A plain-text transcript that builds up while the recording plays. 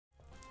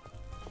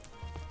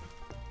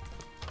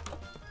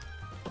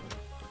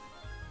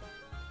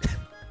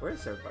Where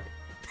is everybody?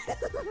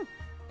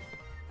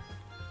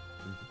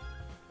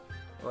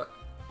 What?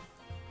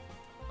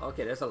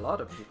 Okay, there's a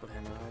lot of people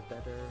here now. I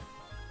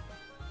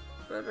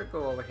better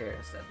go over here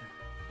instead.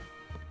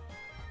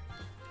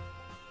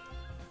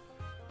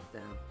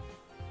 Damn.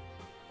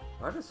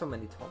 Why are there so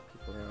many tall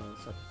people here all of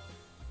a sudden?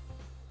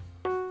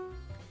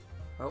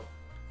 Oh.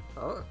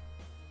 Oh.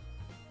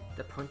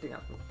 They're pointing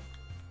at me.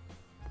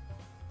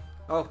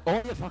 Oh.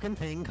 Oh, the fucking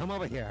thing. Come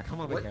over here.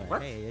 Come over here.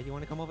 What? Hey, you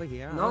want to come over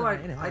here? No,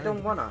 I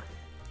don't wanna.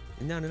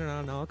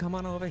 No. Come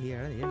on over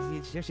here.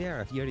 It's your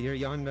sheriff.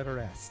 You're under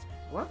arrest.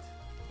 What?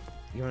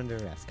 You're under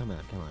arrest. Come on.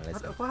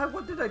 Let's go.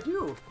 What did I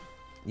do?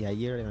 Yeah,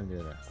 you're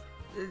under arrest.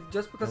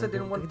 Just because I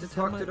didn't want to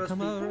talk to those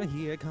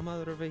people? Come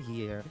over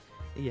here.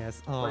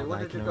 Yes. Oh, Wait,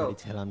 I can already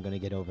tell I'm gonna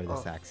get over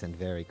this accent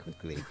very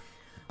quickly.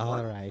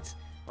 All right.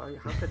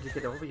 How could you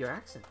get over your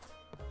accent?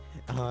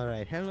 All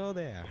right. Hello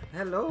there.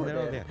 Hello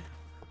there.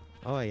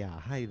 Oh yeah.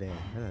 Hi there.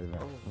 Hello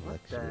there. Oh,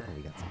 what the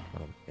we got some.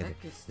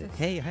 heck is this?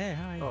 Hey.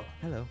 Hi. Oh.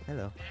 Hello.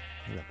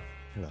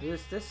 Who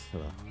is this?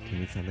 Hello. Do you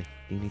need something?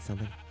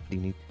 Do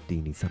you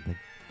need something?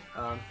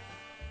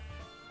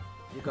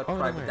 You got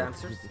private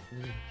dancers?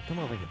 Come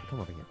over here.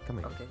 Come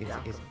here. Okay, Is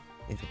yeah. it?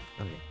 Okay.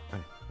 All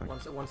right.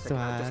 One second.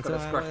 I'm just gonna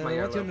scratch my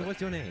ear a little bit.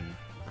 What's your name?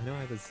 I know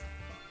I was.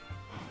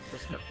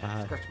 Just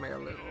scratch my ear a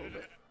little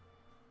bit.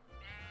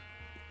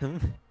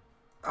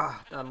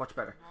 Much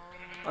better.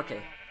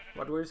 Okay.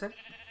 What were you saying?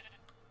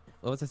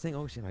 What was I saying?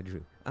 Oh shit, I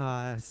drew.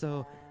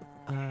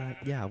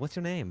 Yeah. What's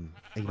your name?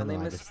 My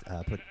name is.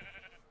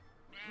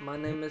 My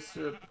name is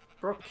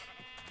Brocc.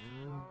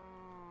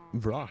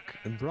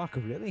 Brocc,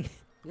 really?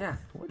 Yeah,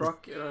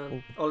 Brocc,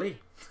 Oli.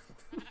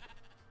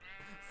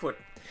 Foot.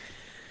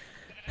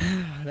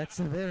 That's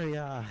a very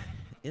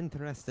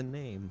interesting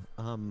name.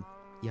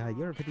 Yeah,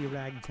 you're a pretty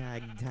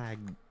ragtag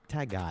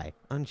tag guy,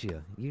 aren't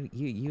you?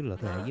 You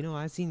look like, you know,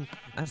 I've seen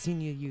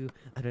you.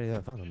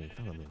 Follow me.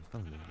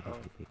 Oh,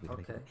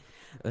 okay.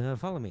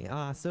 Follow me.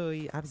 So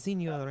I've seen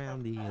you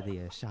around the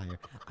Shire.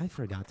 I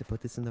forgot to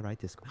put this in the right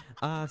disc.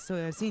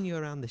 So I've seen you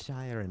around the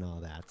Shire and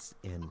all that,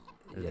 and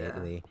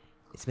lately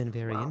it's been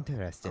very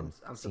interesting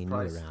I'm seeing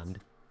surprised. you around.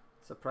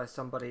 Surprised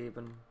somebody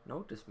even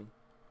noticed me,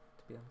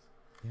 to be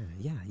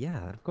honest.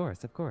 Yeah. Of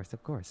course.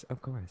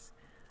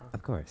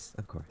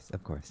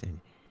 And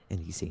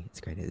you see,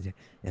 it's great.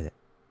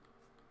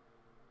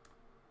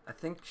 I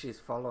think she's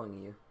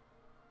following you.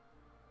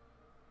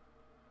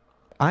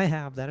 I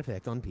have that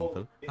effect on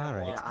people. All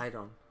right. Yeah, I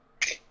don't.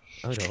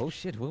 Oh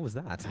shit! What was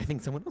that? I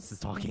think someone else is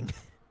talking.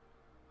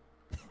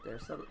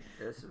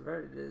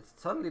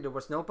 Suddenly there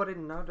was nobody.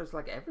 Now there's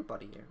like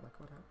everybody here. Like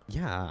what happened?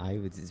 Yeah,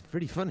 it's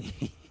pretty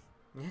funny.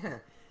 Yeah,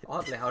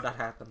 oddly how that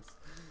happens.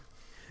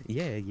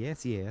 Yeah.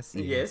 Yes.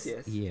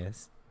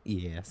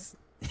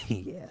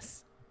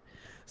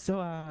 So,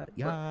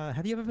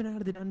 have you ever been out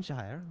of the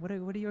Dunshire? What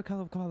are your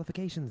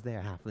qualifications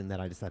there, Halfling,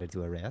 that I decided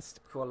to arrest?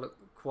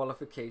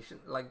 Qualification,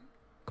 like.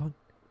 Go on.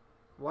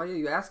 Why are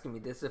you asking me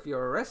this if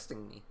you're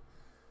arresting me?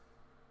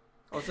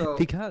 Also,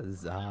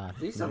 because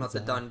these are not the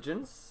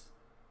dungeons.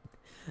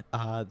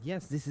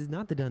 Yes, this is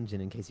not the dungeon.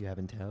 In case you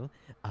haven't tell,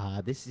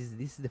 this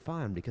is the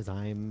farm because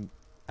don't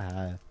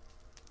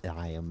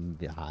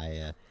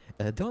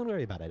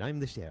worry about it. I'm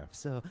the sheriff.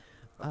 So.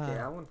 Okay,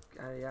 I won't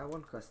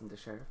question the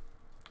sheriff.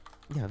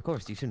 Yeah, of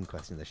course you shouldn't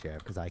question the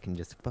sheriff because I can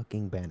just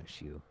fucking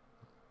banish you.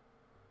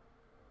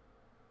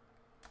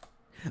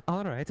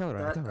 All right.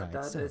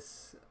 That so,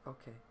 is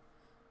okay.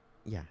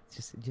 Yeah,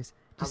 just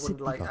I sit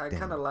the would like. fuck I down.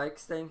 kind of like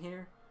staying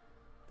here.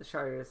 The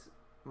Shire is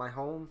my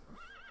home.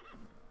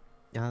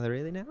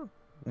 Really now?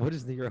 What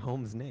is your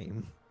home's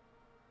name?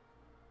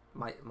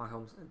 My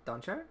home's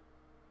Dunshire.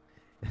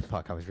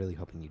 Fuck, I was really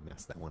hoping you'd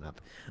mess that one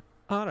up.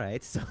 All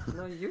right, so.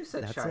 No, you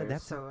said Shire,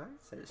 so I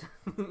said.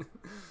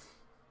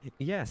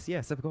 Yes,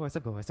 of course.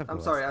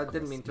 I'm sorry, I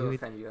didn't mean to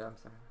offend you. I'm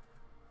sorry.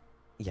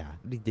 Yeah,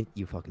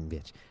 you fucking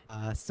bitch.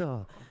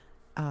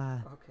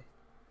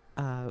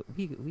 Okay.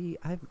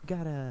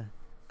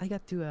 I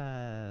got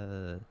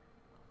to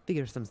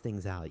figure some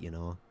things out, you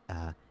know.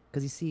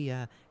 Cause you see,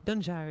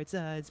 Dunshire,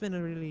 it's been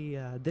a really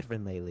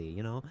different lately,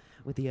 you know,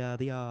 with the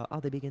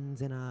all the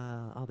biggins and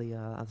all the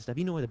other stuff.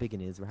 You know where the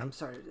biggin is, right? I'm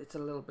sorry, it's a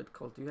little bit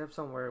cold. Do you have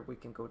somewhere we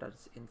can go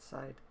that's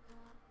inside?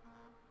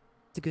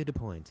 It's a good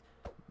point.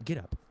 Get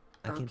up.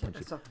 I can't punch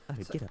you.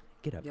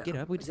 Get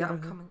up. We just I'm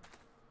coming.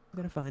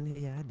 gotta find it.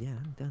 Yeah.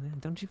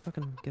 Don't you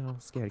fucking get all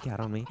scared cat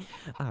on me.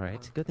 All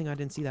right. Good thing I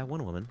didn't see that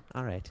one woman.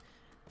 All right.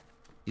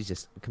 She's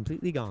just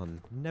completely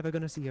gone. Never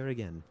gonna see her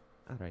again.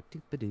 All right.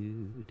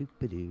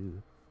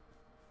 Doop-a-doo.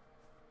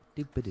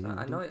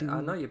 I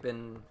know you've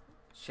been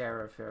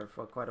sheriff here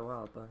for quite a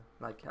while, but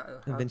like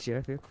I've been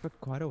sheriff here for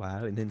quite a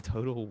while, and in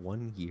total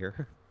 1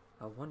 year.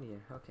 1 year.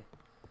 Okay.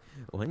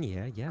 1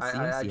 year. Yes.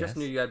 I just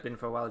knew you had been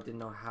for a while. Didn't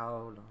know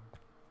how long.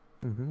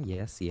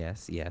 Yes.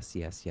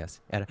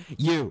 And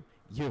you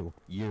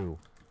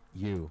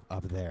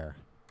up there.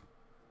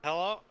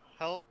 Hello?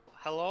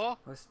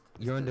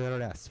 You're under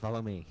arrest.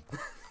 Follow me.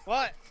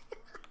 What?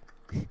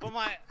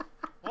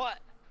 What?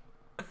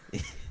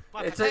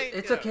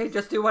 It's okay.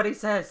 Just do what he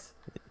says.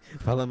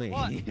 Follow me.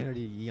 What?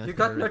 You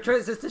got no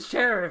choice. It's the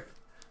sheriff.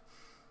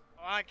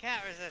 Well, I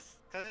can't resist,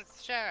 because it's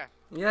the sheriff.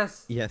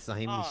 Yes. Yes, I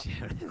am the Oh.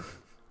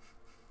 sheriff.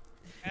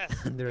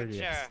 Yes, Under good arrest.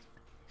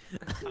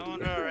 sheriff. I'm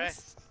under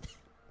arrest.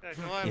 What am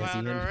Yes, I you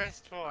under under-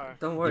 arrest for?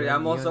 Don't worry, You're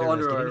I'm also arrest.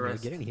 under Get in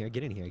arrest. here, get in here,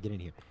 get in here, get in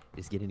here.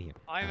 Just get in here.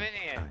 I'm Alright,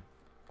 in here. alright.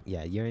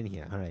 Yeah, you're in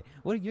here. Alright.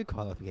 What are your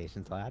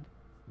qualifications, lad?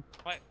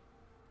 You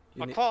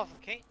My need-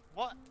 qualification?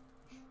 What?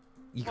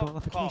 Your Qual-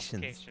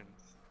 qualifications.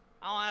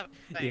 I don't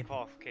have any Yeah.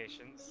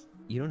 qualifications.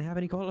 You don't have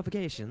any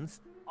qualifications?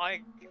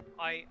 I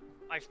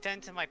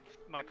tend to my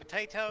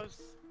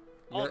potatoes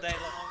all Yeah. day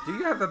long. Do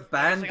you have a I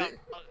band guess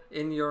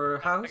in your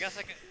house?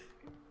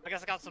 I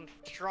guess I got some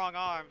strong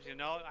arms, you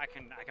know. I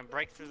can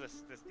break through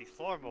these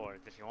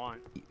floorboards if you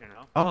want, you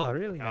know. Oh,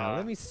 really? Now, Uh,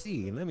 let me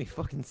see. Let me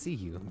fucking see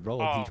you. Roll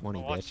a Oh,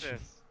 d20, watch bitch.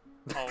 this.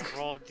 Oh,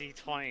 roll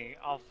d20.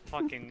 I'll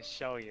fucking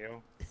show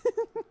you.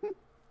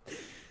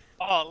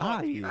 Oh, look.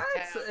 Ah, you-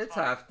 It's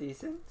half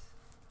decent.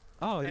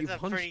 Oh, you It's a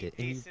punched pretty it.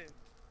 and you-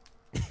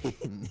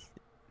 decent.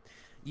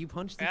 You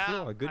punched the Yeah,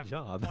 floor. Good I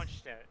job.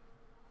 punched it.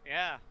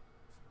 Yeah,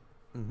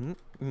 Mm-hmm.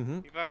 Mm-hmm.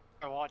 you better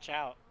watch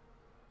out.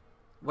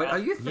 Wait, are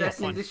you Yes.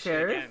 threatening the Punch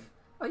sheriff? again.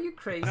 Are you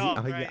crazy? No.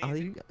 Oh, yeah. right. Oh,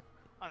 you...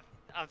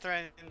 I'm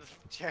threatening the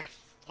sheriff's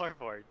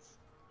floorboards.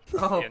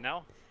 Oh, You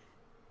know?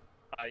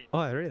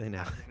 Oh, really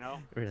now? You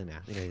know? Really now?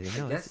 No, I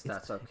it's- guess it's,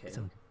 that's okay. it's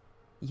okay.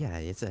 Yeah,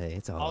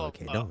 it's all I'll,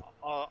 okay. Don't.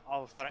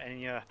 I'll threaten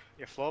your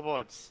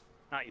floorboards.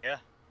 Not you.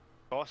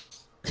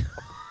 Course.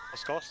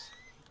 Course.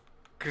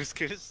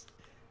 Goose.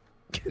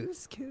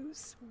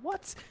 Couscous?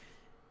 What?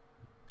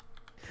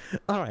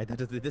 All right,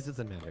 this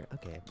doesn't matter.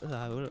 Okay,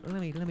 well,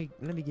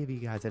 let me give you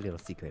guys a little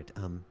secret.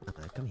 Come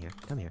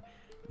here.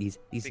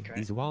 Secret?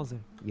 These walls are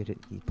you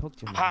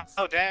poked your How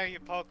nose. dare you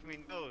poke me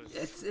nose?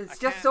 It's I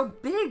just can't- so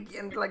big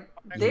and like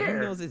Your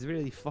there. nose is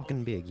really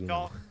fucking big, you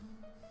know.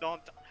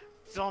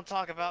 Don't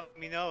talk about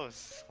me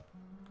nose.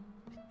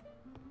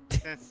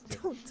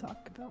 Sensitive. Don't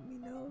talk about me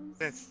nose.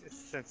 It's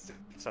sensitive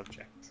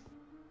subject.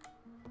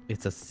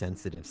 It's a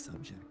sensitive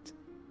subject.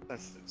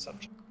 Sensitive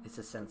subject. It's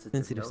a sensitive,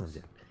 Sensitive nose.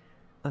 subject.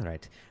 All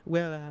right.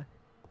 Well,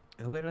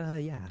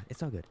 yeah,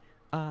 it's all good.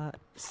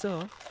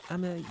 So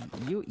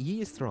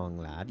you strong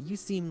lad. You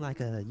seem like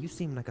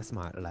a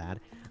smart lad.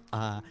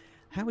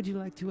 How would you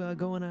like to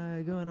go on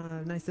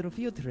a nice little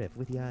field trip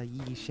with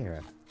ye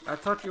sheriff? I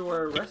thought you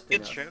were arresting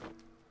Good us. trip.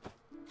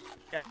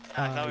 Yeah,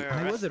 I thought we were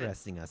I was arrested.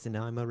 arresting us, and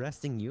now I'm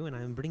arresting you, and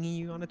I'm bringing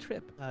you on a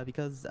trip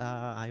because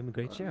I'm a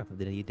great sheriff of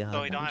the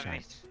So we don't have any.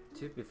 Dunshire.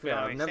 To be fair,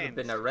 Yeah, I've never same.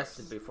 been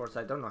arrested before, so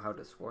I don't know how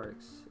this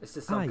works. Is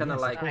this some Ah, kind of yes,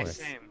 of like? course.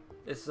 Same.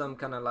 Is some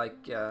kind of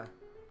like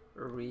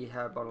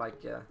rehab or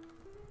like?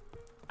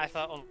 I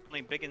thought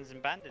only Biggins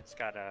and Bandits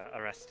got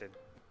arrested.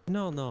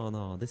 No.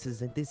 This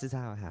is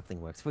how a halfling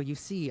works. For you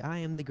see, I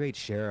am the great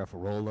sheriff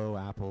Rollo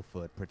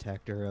Applefoot,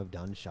 protector of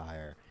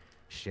Dunshire,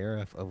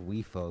 sheriff of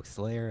wee folk,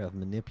 slayer of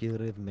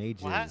manipulative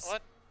mages,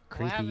 What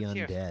creepy happened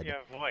to undead,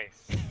 your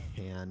voice?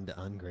 and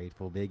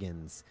ungrateful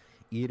biggins,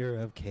 eater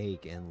of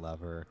cake and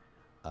lover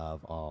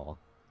of all.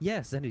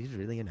 Yes, that is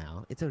really a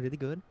now. It's a really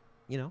good,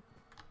 you know.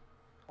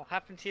 What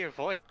happened to your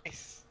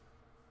voice?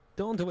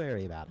 Don't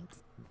worry about it.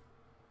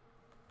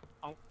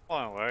 Oh,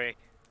 don't worry.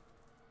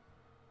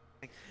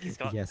 He's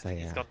got. Yes, I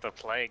He's am. got the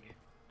plague.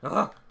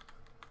 Oh,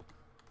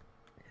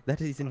 That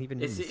isn't even.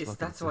 in is this is fucking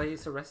that why song.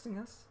 he's arresting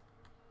us?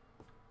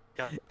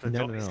 Got the No,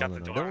 door- no, he's no, got no, the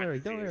no. door Don't worry,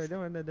 disease. don't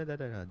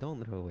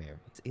worry.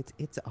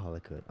 It's all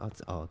good.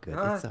 It's all good.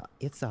 Ah.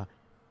 It's a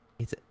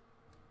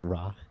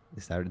raw.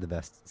 Is that the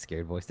best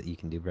scared voice that you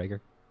can do, Breaker?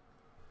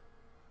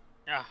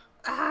 Yeah.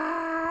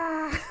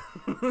 Ah!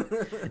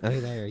 Okay,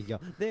 there you go.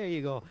 There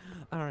you go.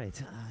 All right.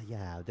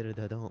 Yeah.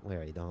 Don't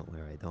worry. Don't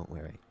worry. Don't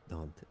worry.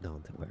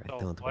 Don't worry. So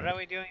Don't what worry. are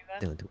we doing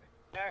then? Don't worry.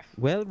 Sheriff?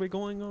 Well, we're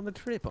going on the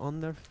trip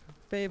on the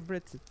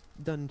favorite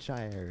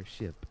Dunshire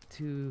ship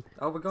to.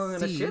 Oh, we're going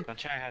on a See? ship.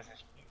 Dunshire has a.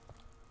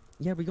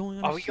 Yeah, we're going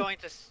on. Are a we ship. going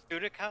to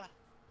Studica?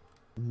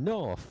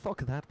 No,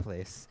 fuck that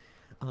place.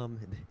 Oh.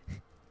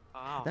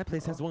 That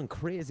place has one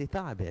crazy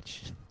thigh,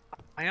 bitch.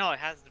 I know it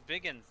has the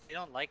Biggins. They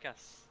don't like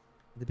us.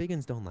 The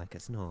biggins don't like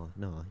us. No.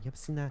 You ever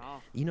seen that?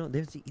 Oh. You know,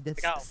 there's that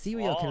got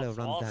serial killer walls.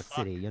 runs Walls that suck.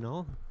 city. You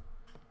know?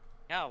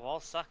 Yeah,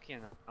 walls suck, you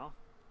know.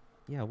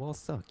 Yeah, walls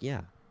suck.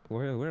 Yeah,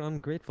 we're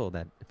ungrateful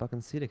that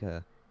fucking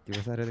Sudica threw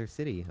us out of their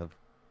city of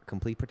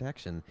complete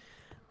protection.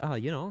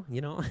 You know.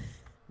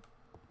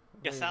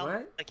 You Wait, sound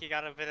what? like you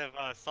got a bit of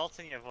salt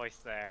in your voice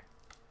there.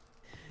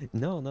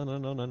 No.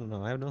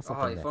 I have no Oh,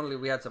 something if there. only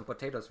we had some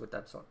potatoes with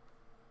that song.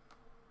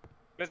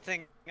 Good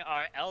thing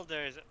our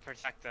elders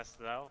protect us,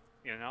 though.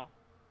 You know.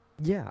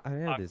 Yeah, our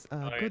elders.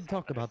 oh, yes, Good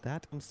talk elders. about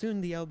that. Soon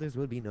the elders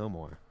will be no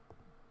more.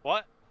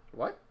 What?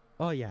 What?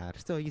 Oh yeah.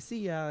 So you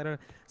see,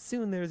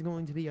 soon there's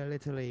going to be a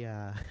little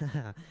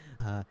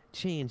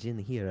change in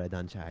here,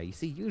 Dunshire. You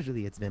see,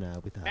 usually it's been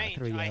with Change.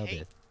 three I elders.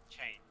 hate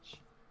change.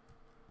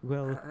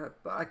 Well,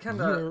 But I kind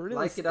you're a of really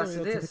like it as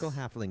it is. stereotypical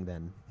halfling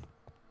then.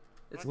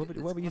 It's, What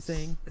were you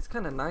saying? It's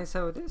kind of nice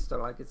how it is, though.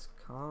 Like it's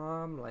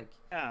calm. Like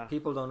Yeah.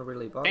 people don't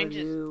really bother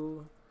Changes.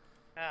 you.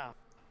 Yeah.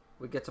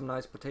 We get some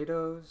nice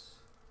potatoes.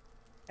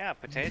 Yeah.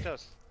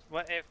 Potatoes.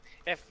 What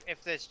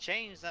if there's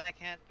chains, then I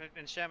can't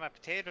and share my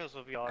potatoes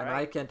will be all And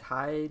right. I can't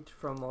hide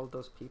from all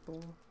those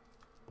people.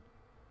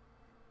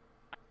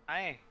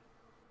 Aye.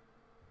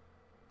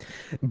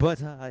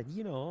 But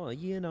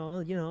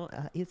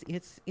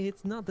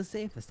it's not the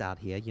safest out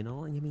here, you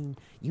know. I mean,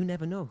 you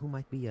never know who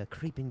might be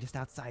creeping just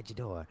outside your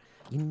door.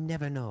 You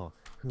never know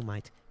who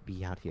might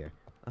be out here.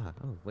 Oh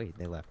wait,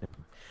 they left.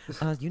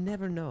 You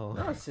never know.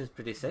 Oh, it seems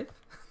pretty safe.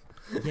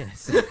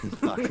 Yes.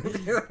 Fuck.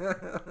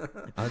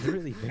 I was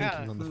really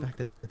banking on the fact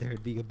that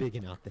there'd be a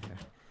biggin out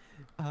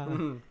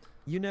there.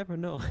 You never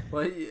know.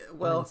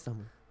 Well,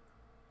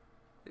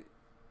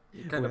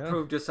 you kind of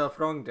proved yourself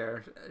wrong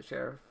there,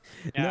 Sheriff.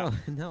 Yeah.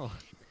 No.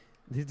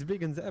 There's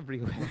biggins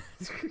everywhere.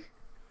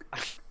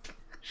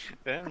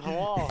 They're in the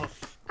walls.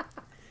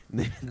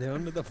 They're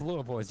under the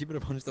floorboards. You better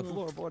punch the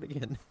floorboard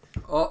again.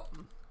 Oh.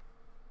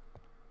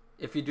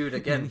 If you do it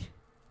again.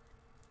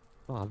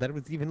 Wow, that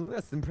was even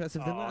less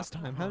impressive than last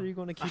time. How are you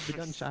going to keep the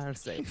Dunshire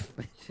safe?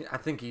 I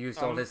think he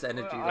used all his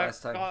energy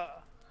last time.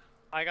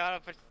 I gotta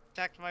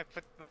protect my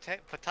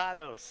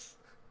potatoes.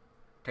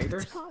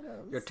 Taters?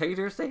 Your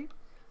taters safe?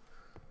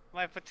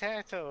 My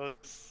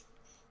potatoes.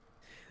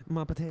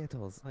 My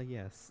potatoes. Oh,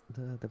 yes.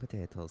 The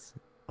potatoes.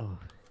 Oh.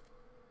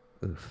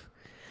 Oof.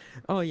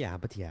 Oh, yeah,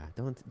 but yeah.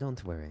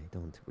 Don't worry.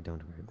 Don't worry,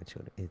 my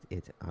children.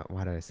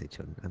 Why did I say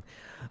children?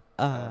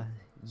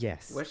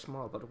 Yes. We're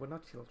small, but we're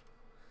not children.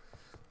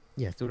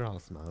 Yes, we're all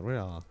small. We're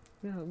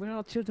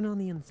all children on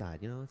the inside.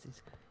 You know,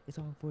 it's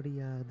all for the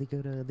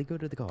good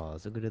of the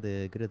cause, the good of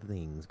the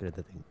things.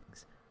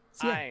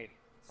 So, yeah. Aye.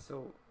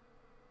 So,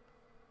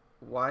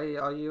 why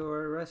are you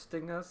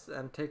arresting us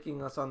and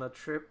taking us on a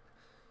trip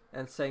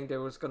and saying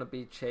there was gonna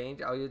be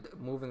change? Are you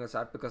moving us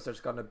out because there's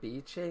gonna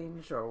be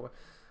change, or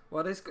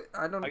what is?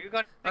 I don't. Are you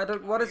gonna?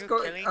 What is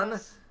going? Are you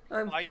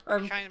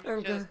trying to make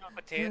sure there's no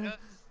potatoes?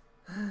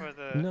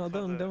 No,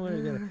 don't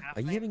worry.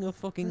 Are you having a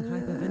fucking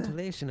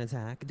hyperventilation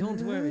attack?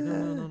 Don't worry.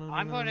 No.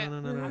 I'm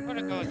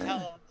gonna go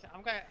tell.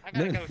 I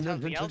gotta go tell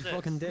the elders. Don't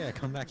fucking dare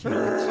come back here.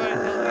 I'm trying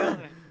to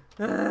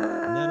tell the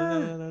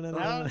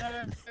elders.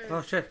 No.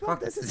 Oh shit! Fuck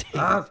This is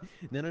Ah.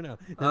 No. The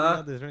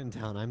others are in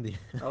town. I'm the.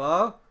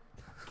 Hello?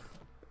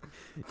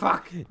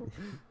 Fuck!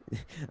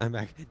 I'm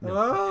back. No.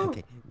 Hello?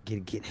 Okay,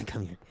 get,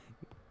 come here.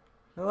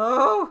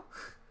 Hello?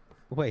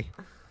 Wait,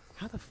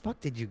 how the fuck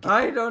did you get?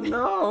 I don't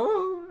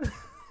know.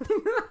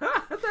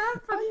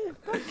 Are you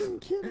fucking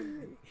kidding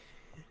me?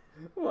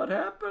 What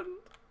happened?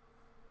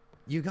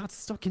 You got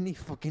stuck in the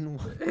fucking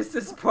wall. Is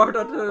this part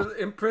of the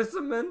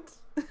imprisonment?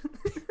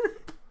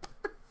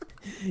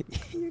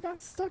 You got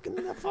stuck in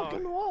the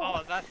fucking wall.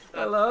 Oh, that's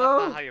Hello?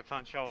 not how you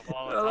punch a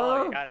wall at all.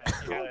 Hello? You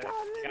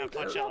gotta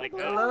punch it like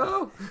that.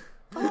 Hello?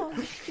 Oh,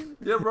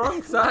 You're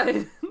wrong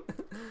side.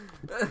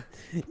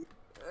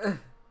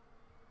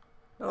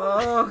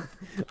 Hello?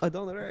 oh,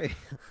 don't worry.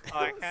 Oh,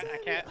 I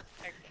can't.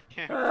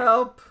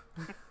 Help!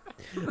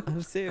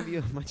 I'll save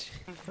you, my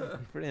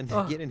friend.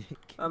 Oh. Get in.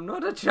 I'm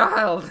not a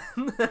child.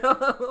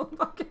 I'll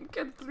fucking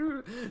get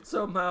through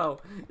somehow,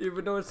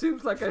 even though it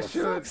seems like I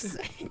should. Fuck's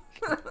sake.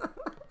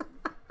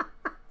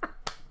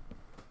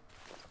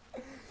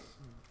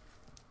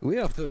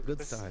 We're off to a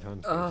good start,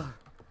 huh?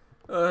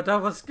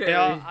 That was scary. You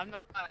know,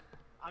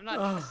 I'm not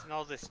trusting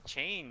all this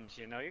change.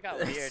 You know, you got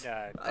weird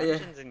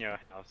dungeons in your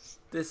house.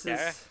 This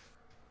Sheriff?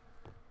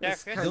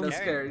 is Sheriff, kind of you're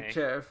scary, me.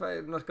 Sheriff.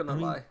 I'm not gonna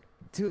lie.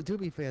 To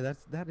be fair,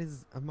 that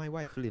is my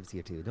wife lives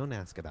here too. Don't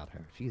ask about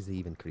her. She's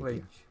even creepier.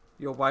 Wait,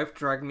 your wife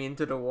dragged me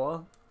into the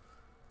wall?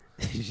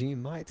 She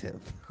might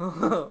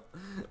have.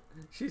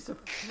 she's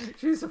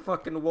a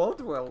fucking wall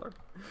dweller.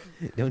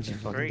 Don't you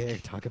fucking Freak. dare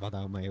talk about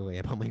that my way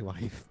about my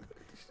wife.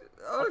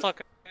 I'll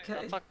talk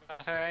Okay. about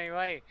her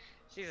anyway.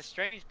 She's a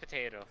strange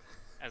potato,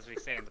 as we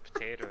say in the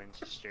potato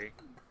industry.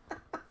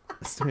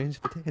 A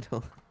strange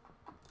potato.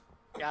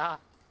 Yeah.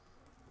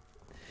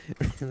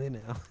 Really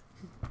now?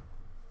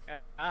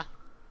 Yeah.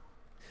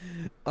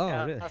 Oh,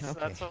 Yeah, really? that's, Okay.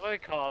 that's what we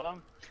call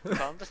them. We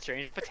call them the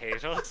strange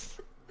potatoes.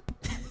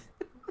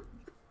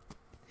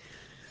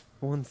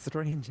 One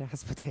strange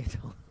ass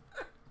potato.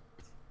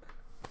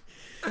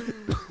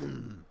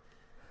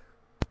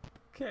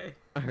 Okay.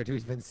 Alright,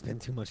 we've been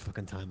spent too much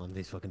fucking time on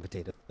these fucking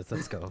potatoes.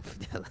 Let's go.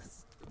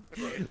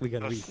 We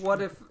gotta leave.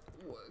 What if?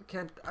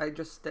 Can't I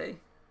just stay?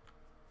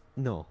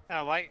 No.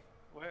 Why?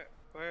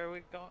 Where are we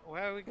going?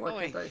 Where are we Why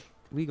going? can't I?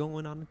 We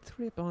going on a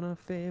trip on our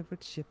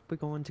favorite ship. We're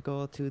going to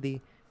go to the.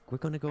 We're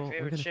gonna go. My We're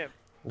favorite gonna. ship.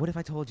 What if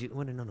I told you?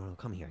 Oh, no.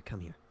 Come here. Guys.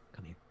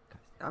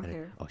 I'm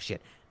here. Oh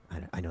shit.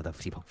 I know the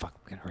people. Fuck.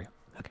 We gotta hurry up.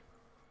 Okay.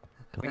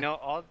 Come We on. know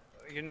all.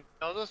 You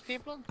know those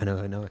people? I know.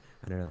 No.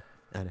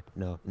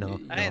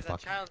 Hey, the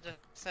Fuck. child just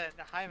said,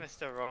 "Hi,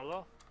 Mr.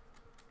 Rollo."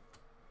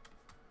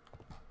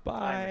 Hi,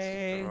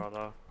 Bye. Mr.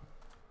 Rollo.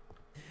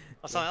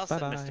 Oh, someone else said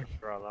Bye-bye. Mr.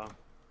 Rollo.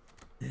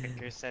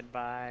 Victor said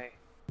bye.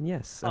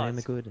 Yes, Oh, I am a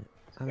it's good.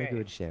 I'm a great.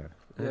 good sheriff.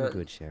 I'm Yeah. a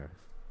good sheriff.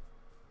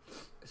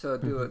 So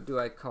do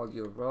I call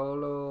you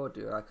Rollo?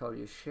 Do I call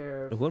you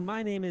Sheriff? Well,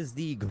 my name is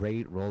the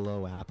Great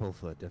Rollo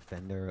Applefoot,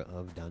 defender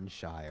of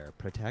Dunshire,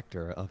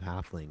 protector of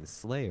halflings,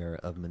 slayer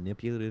of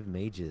manipulative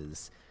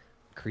mages,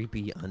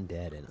 creepy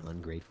undead and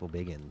ungrateful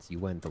biggins. You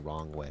went the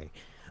wrong way.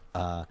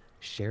 I was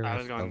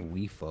Sheriff going of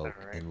we folk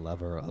right. and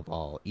lover of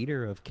all,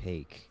 eater of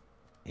cake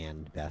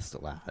and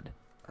best lad.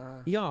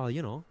 Uh, Yeah,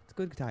 you know, it's a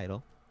good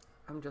title.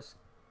 I'm just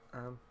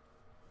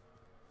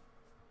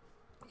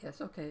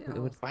yes, okay. What-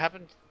 I'll- what's- What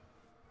happened?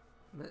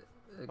 the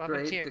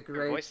happened to your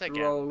great voice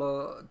again?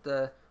 Rollo,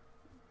 the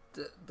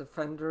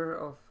defender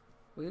of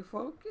we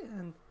folk,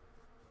 and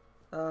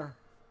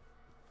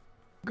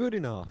Good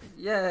enough.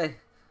 yay.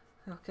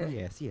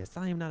 Okay. Yes.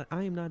 I am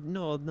not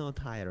no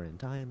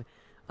tyrant.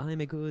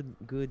 I'm a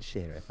good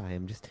sheriff. I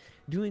am just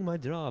doing my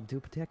job to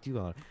protect you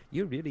all.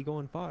 You're really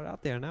going far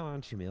out there now,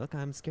 aren't you, Milk?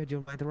 I'm scared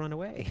you might run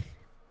away.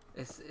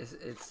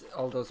 It's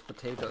all those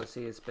potatoes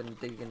he has been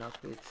digging up.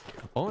 It's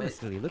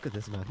Honestly, look at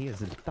this man. He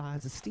has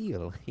thighs of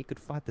steel. He could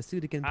fight the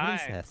Sudican Aye.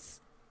 princess.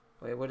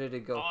 wait, where did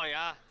it go? Oh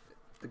yeah.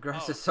 The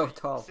grass Oh, is so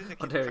tall. Suzuki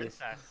Oh, there he is.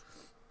 princess.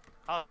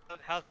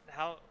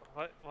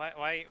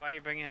 Why are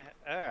you bringing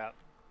her up?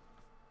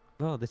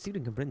 Well, the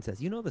Sudican princess.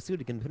 You know the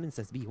Sudican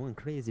princess be one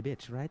crazy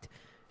bitch, right?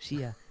 She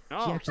No.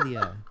 actually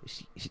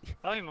she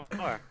Tell me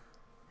more.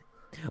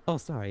 oh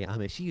sorry,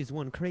 she is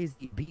one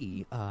crazy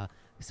bee.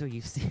 So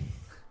you see,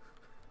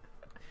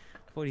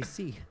 what do you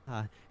see?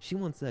 She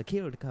once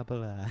killed a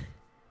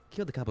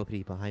couple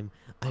people. I'm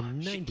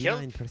She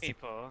killed 99%.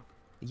 people.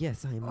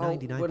 Yes, I'm Oh,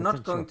 99%. we're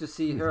not going to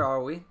see her,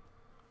 are we?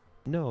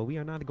 No, we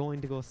are not going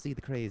to go see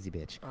the crazy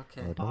bitch.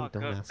 Okay. Oh, don't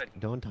good. ask.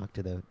 Don't talk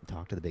to the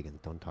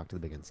biggins. Don't talk to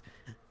the biggins.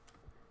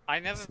 I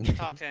never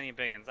talk to any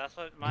biggins. That's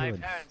what my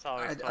Good. parents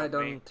always told I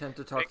don't me. tend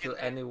to talk to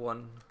Biggins-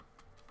 anyone.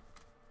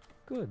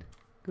 Good.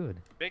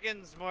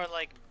 Biggins more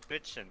like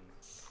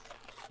bitchins.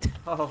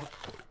 Oh,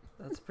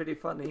 that's pretty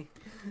funny.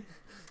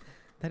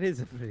 That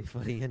is pretty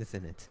funny,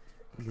 isn't it?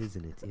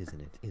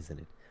 Isn't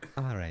it?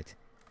 All right.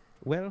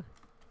 Well,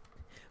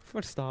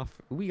 first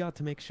off, we got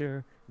to make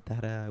sure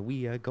that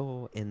we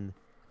go and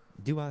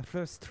do our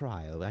first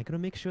trial. I gotta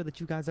make sure that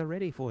you guys are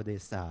ready for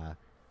this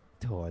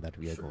tour that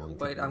we are going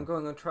to Wait, do. I'm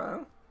going on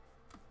trial?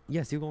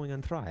 Yes, you're going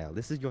on trial.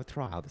 This is your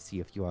trial to see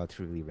if you are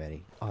truly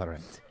ready. All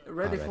right.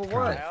 Ready Alright, for come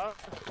what? Trial?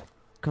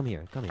 Come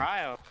here.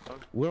 Trial?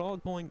 We're all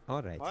going.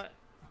 All right. What?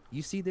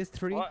 You see this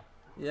tree? What?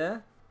 Yeah?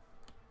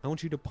 I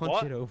want you to punch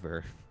What? it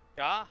over.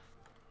 Yeah?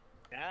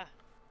 Yeah?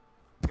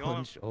 You want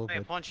Punch me over.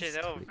 to punch it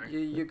this over?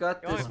 tree. You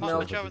got You want this me to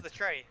punch milk. over the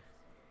tray?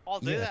 I'll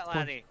do Yes, that, punch.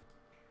 laddie.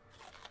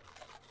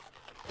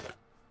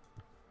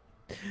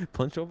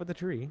 Punch over the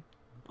tree.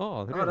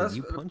 Oh, Oh, really?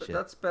 You punch it.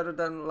 that's better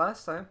than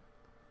last time.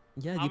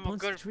 Yeah, you I'm a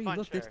punch the good tree. puncher.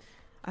 Look, this.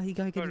 I think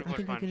I Good think I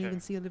can puncher.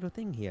 even see a little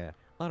thing here.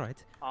 All right,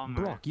 Alright,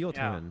 Brocc, your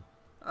yeah. turn.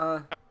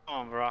 Come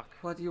on, Brocc.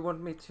 What do you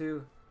want me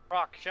to?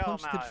 Brocc, show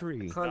Punch him the how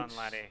tree. it's done, Punch.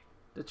 laddie.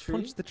 The tree?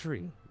 Punch the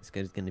tree. It's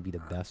going to be the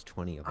best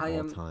 20 of I all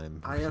am-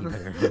 time. I am.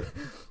 Peter.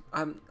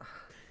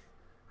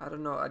 I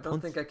don't know. I don't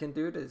Punch- think I can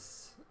do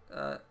this.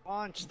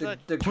 Punch The-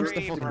 the, the Punch the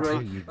tree, fucking Brocc.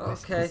 tree, you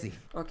Okay. pussy.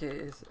 Okay,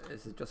 is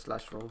it just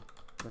slash roll?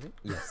 20?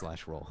 Yes,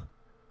 slash roll.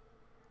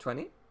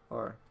 20?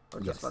 Or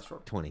just Yes, slash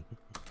roll? 20.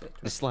 Okay,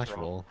 Just slash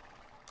roll.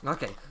 roll.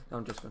 okay, no,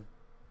 I'm just gonna.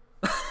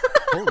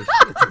 Holy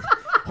shit.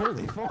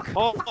 Holy fuck.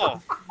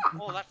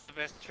 Oh, that's the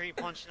best tree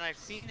punching I've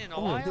seen in a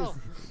Oh, while.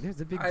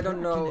 there's a big I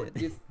don't crack in know. it.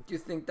 Do you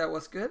think that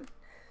was good?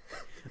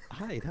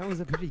 Hi, that was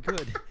a pretty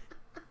good.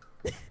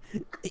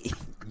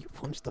 You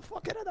punched the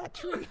fuck out of that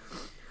tree.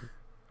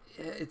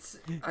 Yeah,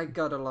 I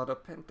got a lot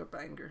of pent-up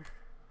anger.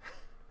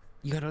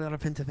 You got a lot of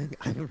pent up anger.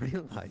 I didn't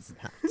realize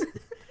that.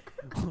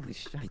 Holy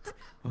shit.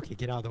 Okay,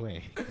 get out of the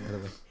way. Get out of the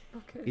way.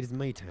 Okay. It is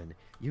my turn.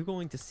 You're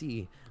going to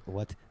see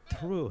what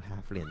true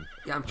halfling.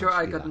 Yeah, I'm sure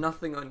I be got like.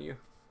 nothing on you.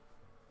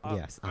 Oh,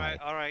 Yes, all right,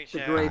 The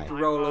Sheriff. great Aye.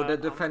 Rollo, the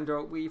I'm, defender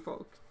of we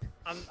folk.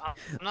 I'm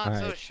not All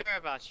so right. sure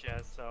about you,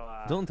 so.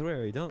 Don't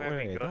worry, don't very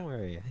worry, good. don't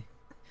worry.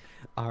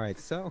 Alright,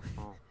 so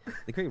Oh.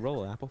 the great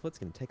Rollo Applefoot's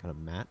gonna take on a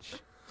match.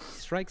 He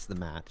strikes the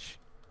match.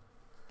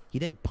 He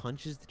then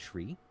punches the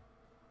tree.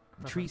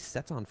 The tree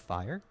sets on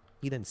fire.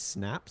 He then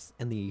snaps,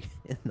 and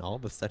and all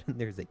of a sudden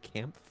there's a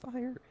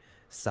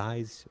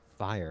campfire-sized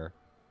fire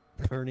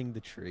burning the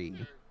tree.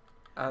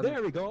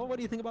 There we go. What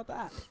do you think about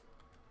that?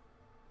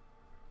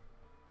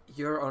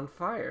 You're on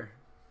fire.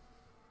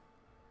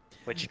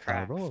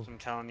 Witchcraft, roll. I'm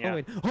telling you. Oh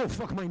wait! Oh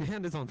fuck! My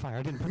hand is on fire.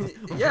 I didn't put it.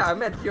 Oh, Yeah, I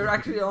meant you're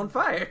actually on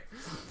fire.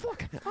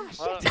 Fuck! Oh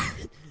Well,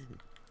 shit!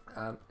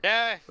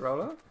 yeah.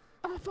 Rollo?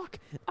 Oh fuck!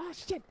 Oh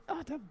shit!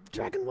 Oh, the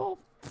dragon wolf!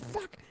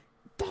 Fuck!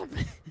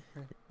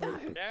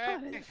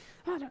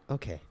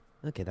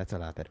 Okay, that's a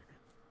lot better.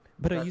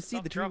 But you see,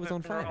 the tree was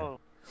on fire.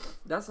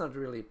 That's not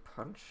really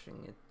punching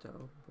it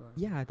though. But...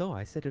 Yeah, I know.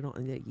 I said it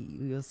on.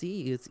 You'll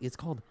see. It's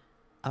called,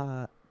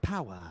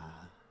 power,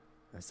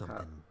 or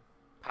something.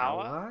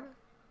 Power?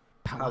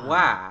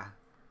 Power.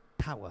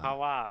 Power.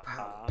 Power.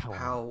 Power.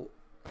 Pow.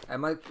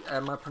 Am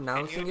I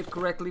pronouncing it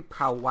correctly?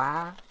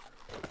 Power.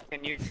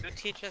 Can you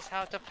teach us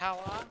how to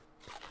power?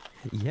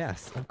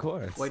 Yes, of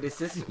course. Wait, is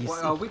this? You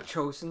see- Are we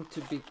chosen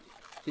to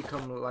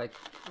become like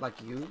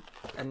you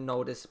and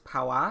know this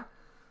power?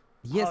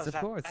 Yes, is of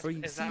that- course. that's- For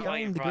you is see, that I why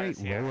you am the brought great us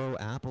here? Rollo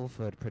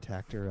Applefoot,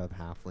 protector of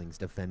halflings,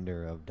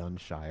 defender of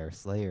Dunshire,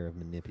 slayer of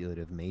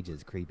manipulative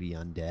mages, creepy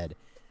undead,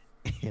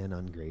 and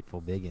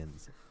ungrateful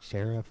biggins,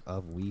 sheriff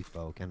of wee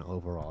folk, and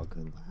overall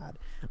good lad.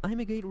 I'm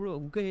a great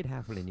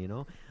halfling, you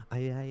know.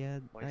 I'm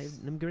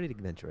a great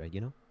adventurer,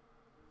 you know.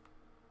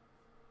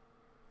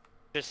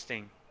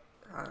 Interesting.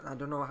 I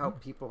don't know how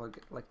people are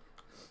like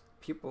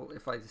people.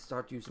 If I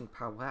start using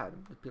powwow,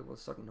 people will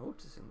start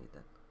noticing me.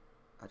 Then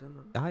I don't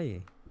know.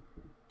 I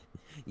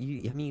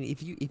mean,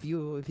 if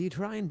you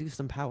try and do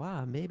some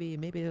powwow, maybe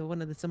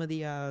one of the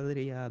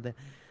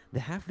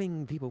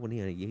halfling people. When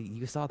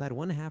you saw that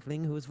one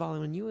halfling who was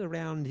following you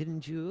around,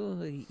 didn't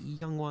you,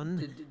 young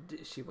one?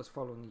 She was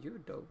following you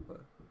though.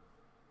 But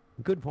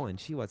Good point.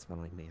 She was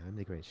following me. I'm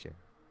the great sheriff.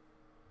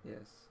 yes.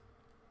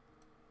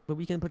 But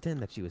we can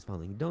pretend that she was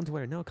following. Don't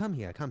worry. No, come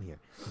here. Come here.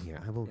 Come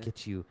here. I will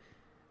get you.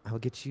 I will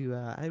get you.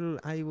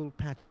 I will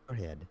pat your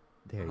head.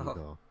 There you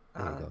go.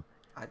 There you go.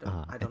 I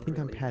don't. I don't think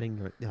really, I'm patting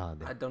your.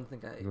 I don't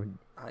think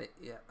I.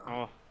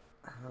 Yeah.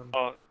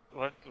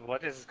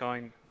 What is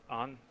going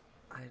on?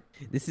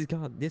 This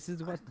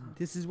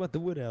is what the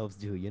wood elves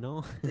do. You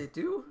know. They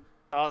do.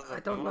 Oh, I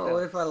don't know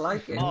if I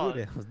like it. The wood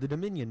elves, the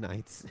Dominion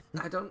Knights.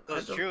 I don't.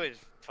 Those druid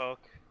folk.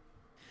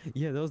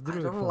 Yeah, those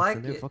druid don't folks like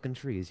and their it. fucking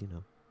trees. You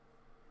know.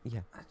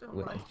 Yeah. I don't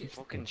Well, like it.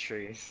 Fucking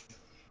trees.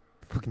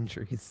 Fucking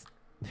trees.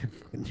 They're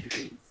fucking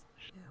trees.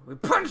 Yeah, we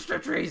punched the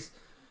trees.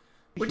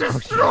 We Oh, shit.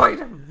 destroyed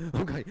them.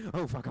 Okay.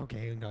 Oh fuck.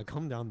 Okay. No,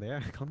 calm down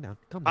there. Calm down.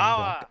 Calm down.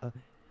 Power. Brock.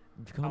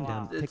 Calm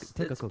down. Take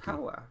a It's cookie.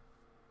 power.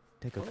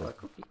 Take a Oh, a cookie.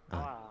 cookie.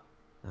 Wow.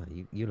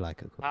 You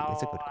like a cookie.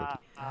 It's a good cookie.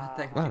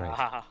 Thank All you.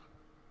 right.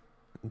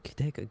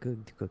 Take a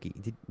good cookie.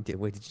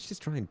 Wait, did you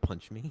just try and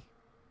punch me?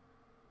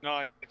 No,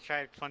 I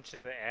tried punching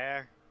the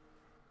air.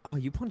 Oh,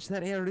 you punched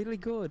that air really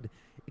good.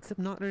 Except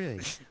not really.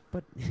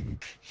 But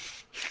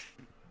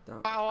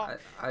Don't- Power.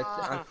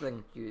 I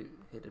think you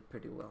hit it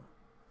pretty well.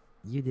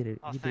 you did it.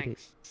 Oh, You thanks. did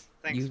it.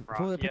 Thanks, You Brocc.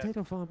 for the Yeah.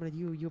 potato farmer,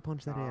 you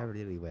punched that air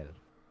really well.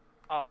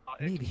 Oh,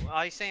 Maybe.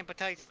 Are you saying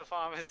potato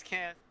farmers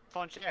can't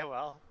punch air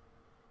well?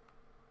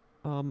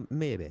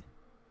 Maybe.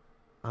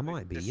 I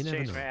might be. Just You never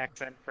changed know. my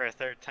accent for a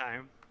third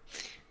time.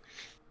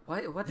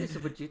 Why? What is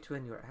it with you two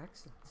and your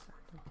accents?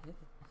 I don't get it.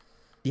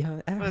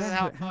 Yeah. This is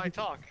how I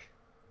talk.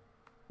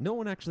 No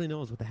one actually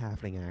knows what the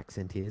halfling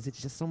accent is.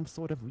 It's just some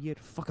sort of weird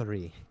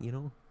fuckery, you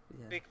know?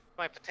 Yeah. Speak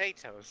my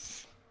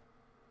potatoes.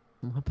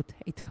 My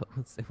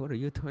potatoes. What are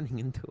you turning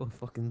into a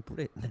fucking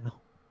Brit now?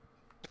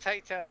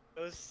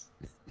 Potatoes.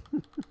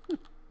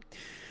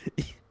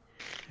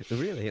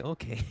 Really?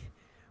 Okay.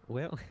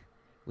 Well,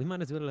 we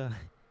might as well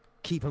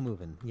keep her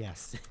moving.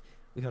 Yes.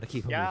 We gotta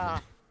keep her Yeah.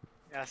 moving.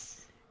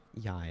 Yes.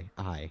 Yeah,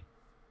 aye.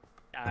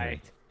 Aye.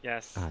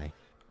 Yes. Aye.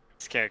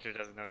 This character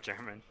doesn't know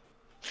German.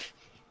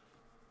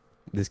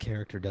 This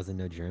character doesn't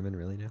know German,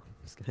 really now?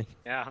 This guy?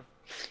 Yeah.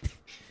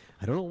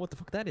 I don't know what the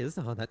fuck that is.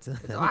 Oh, that's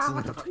what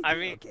the fuck? I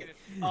mean, okay.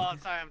 oh, I'm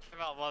sorry. I'm talking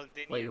about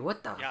didn't Wait, you?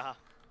 what the? Yeah.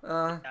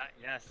 Uh, Yeah.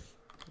 Yes.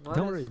 what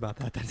Don't is- worry about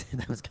that.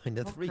 That was kind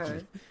of freaky.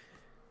 Okay.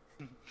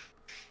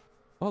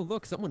 Oh,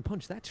 look, someone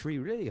punched that tree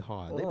really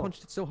hard. They Oh.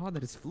 punched it so hard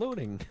that it's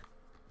floating.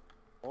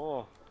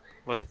 Oh.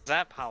 Was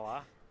that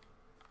power?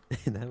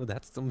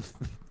 That's some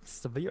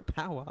severe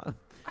power.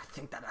 I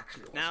think that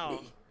actually was Now-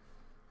 me.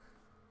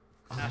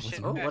 Now, shit,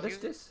 Oh, guys, what you- is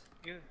this?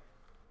 You.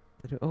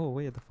 Oh,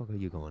 where the fuck are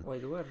you going?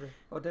 Wait, where?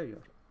 Oh, there you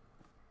are.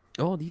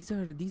 Oh, these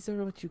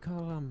are what you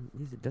call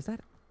does that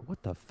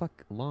what the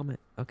fuck llama?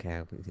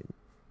 Okay.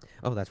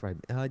 Oh, that's right.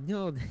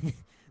 No,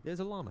 there's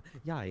a llama.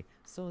 Yeah.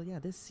 So yeah,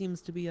 this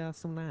seems to be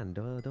some land.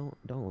 Don't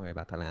worry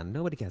about the land.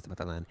 Nobody cares about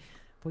the land.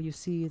 For you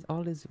see,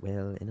 all is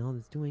well and all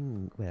is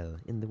doing well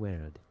in the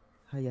world.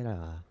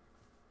 Hayara.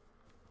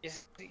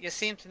 You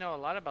seem to know a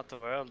lot about the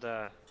world.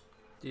 Do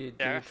you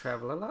Sheriff?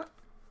 travel a lot?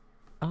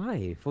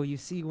 Aye, for you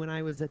see, when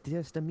I was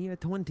just a mere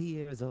 20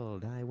 years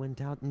old, I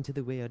went out into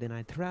the world and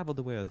I traveled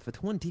the world for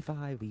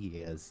 25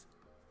 years.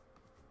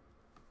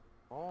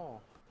 Oh.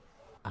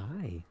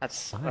 Aye.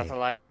 That's Aye. a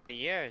lot of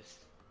years.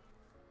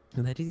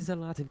 That is a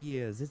lot of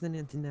years, isn't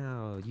it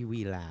now, you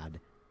wee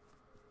lad?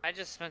 I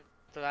just spent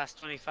the last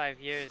 25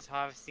 years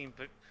harvesting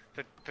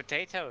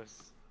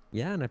potatoes.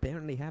 Yeah, and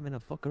apparently having a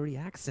fuckery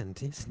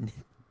accent, isn't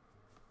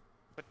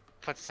it?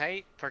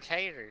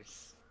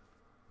 Potatoes.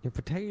 Your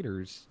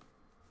potatoes.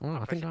 Oh,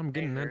 I think I'm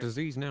getting that Potatoes.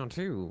 disease now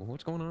too.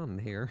 What's going on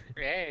here?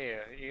 Yeah,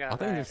 you got I think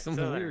that there's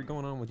something southern- weird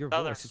going on with your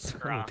southern voice. It's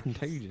kind cross. of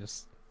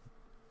contagious.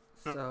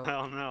 So,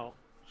 Oh no,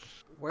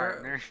 where?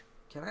 partner.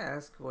 Can I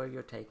ask where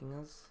you're taking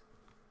us?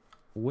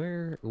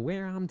 Where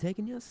I'm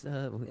taking us?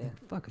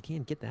 Fuck, I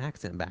can't get the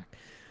accent back.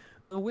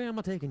 Where am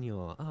I taking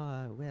you?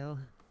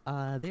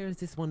 There's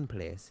this one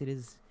place. It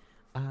is,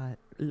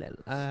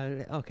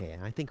 okay,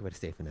 I think we're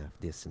safe enough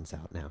distance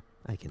out now.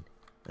 I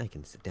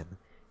can sit down.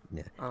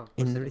 Yeah. Oh,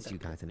 And we're there is sitting you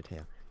down. guys in the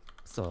tail.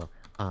 So,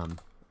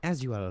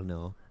 as you all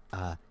know,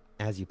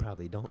 as you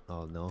probably don't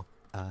all know,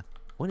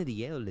 one of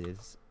the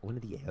elders,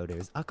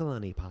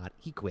 Akalani Pot,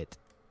 he quit.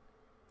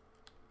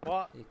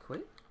 What? You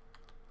quit?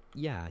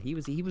 Yeah, he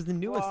was the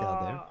newest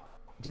elder, Whoa.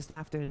 just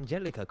after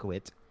Angelica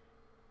quit.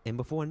 And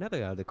before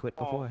another elder quit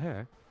before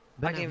her,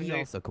 I but can't now even he think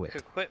also quit.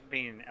 could quit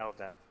being an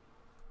elder.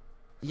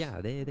 Yeah,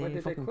 Why they did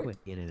they fucking quit?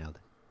 quit being an elder.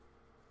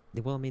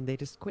 Well, I mean, they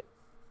just quit.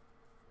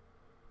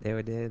 They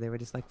were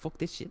just like, fuck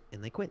this shit,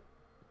 and they quit.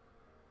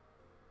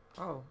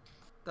 Oh,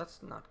 that's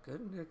not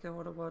good. Okay,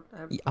 what about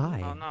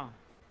Oh no.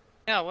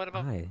 Yeah, what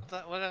about Aye.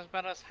 what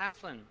about us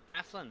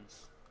haflings?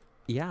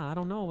 Yeah, I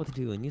don't know what to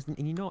do. And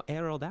you know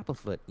Harold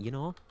Applefoot, you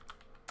know?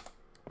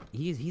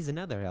 He's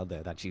another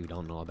elder that you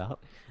don't know about.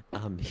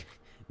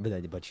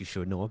 But you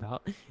should know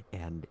about.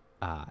 And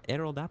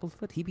Harold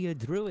Applefoot, he be a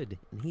druid.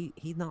 And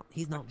he's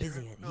not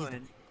busy.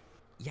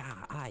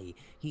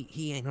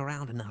 He ain't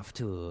around enough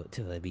to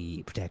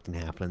be protecting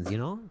halflings, you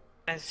know?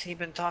 Has he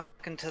been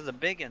talking to the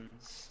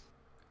biggins?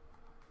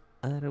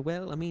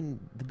 Well, I mean,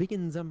 the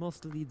Biggins are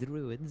mostly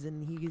druids,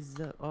 and he's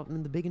up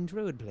in the Biggin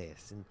druid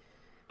place, and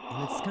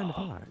it's kind of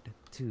hard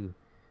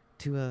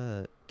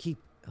to keep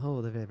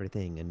hold of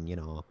everything, and you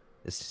know,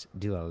 just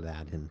do all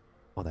that and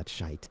all that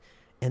shite.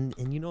 And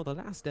you know, the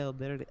last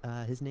elder,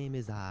 his name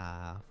is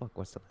fuck,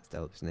 what's the last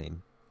elder's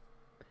name?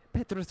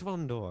 Petrus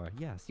Vondor.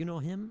 Yes, you know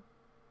him?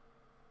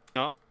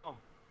 No.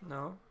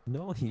 No.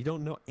 No, you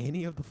don't know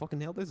any of the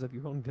fucking elders of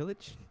your own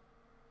village?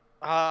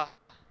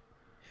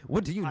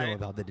 What do you know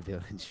about the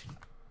village?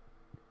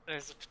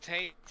 There's a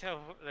potato.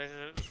 There's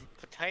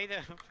a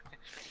potato.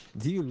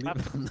 Do you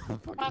live on the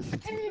My fucking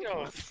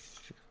potatoes.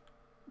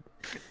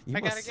 You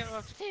I gotta must- get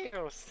my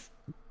potatoes.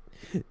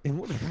 And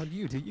what about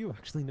you? Do you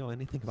actually know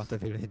anything about the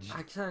village?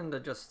 I kinda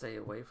just stay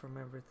away from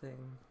everything.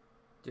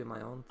 Do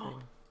my own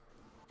thing.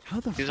 How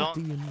the You fuck don't-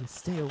 do you need to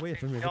stay away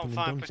from You everything don't and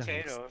find don't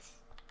giants? potatoes.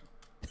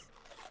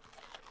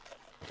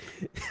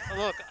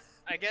 Look,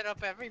 I get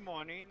up every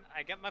morning.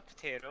 I get my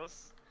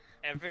potatoes.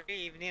 Every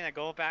evening, I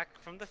go back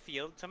from the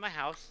field to my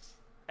house.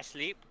 I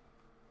sleep.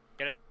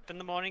 Get up in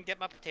the morning, get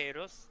my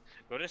potatoes.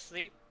 Go to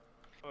sleep.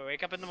 I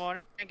wake up in the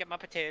morning, get my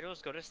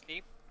potatoes. Go to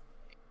sleep.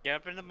 Get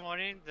up in the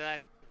morning, then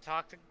I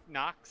talk to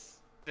Knox.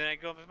 Then I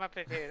go with my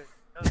potatoes.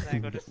 Then I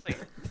go to sleep.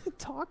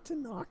 Talk to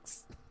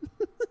Nox.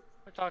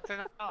 I talk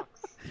to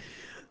Knox.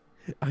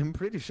 I'm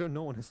pretty sure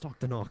no one has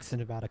talked to Nox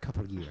in about a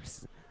couple of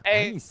years.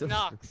 Hey, I'm so-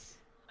 Knox.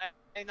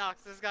 Hey,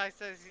 Knox. This guy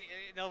says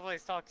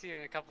nobody's talked to you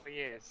in a couple of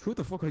years. Who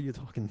the fuck are you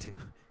talking to?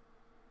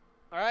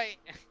 All right.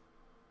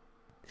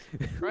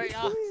 Who Right, the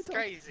hell are Knox. you talking-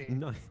 Crazy.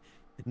 No,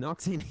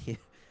 Nox ain't here.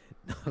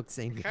 Nox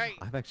ain't here. Right.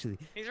 I've actually...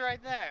 He's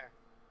right there.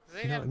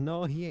 Does he No, have-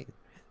 no, he ain't.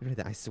 Right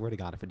there. I swear to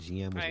God, if a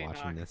GM was Hey,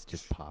 watching Nox. this,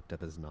 just popped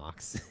up as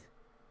Nox.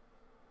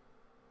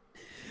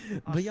 Oh,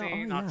 But yeah, see,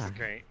 oh Knox yeah. is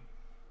great.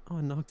 Oh,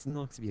 Nox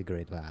would be a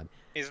great lad.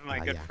 He's my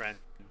good yeah. friend.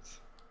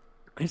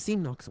 I've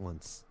seen Nox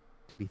once,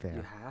 to be You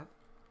fair. have?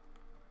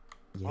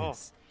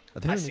 Yes. I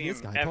Apparently see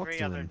this him guy talks every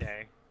to other him.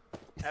 day.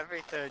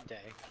 Every third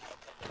day.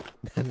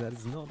 That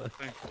is not a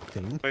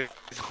thing. But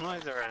he's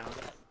always around.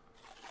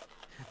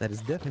 That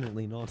is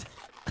definitely not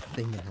a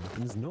thing that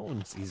happens. No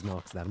one sees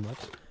Nox that much.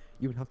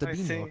 You would have to I be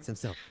see. Nox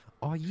himself.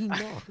 Are ye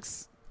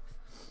Nox?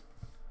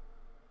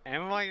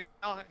 Am I?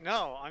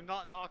 No, I'm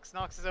not Knox.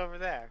 Knox is over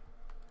there.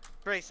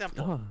 Very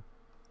simple.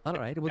 Oh.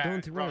 Alright, well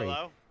don't worry.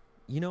 Rollo.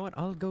 You know what?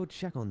 I'll go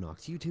check on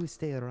Nox. You two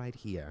stay right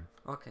here.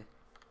 Okay.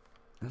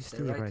 You I'll stay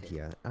stay right right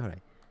here. here.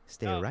 Alright.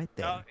 Stay No, right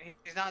there. No,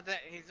 he's not there.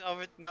 He's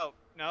over.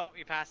 No,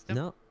 you passed him.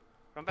 No.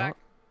 Come back.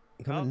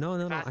 Come on. No, you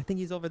no, no. passed- I think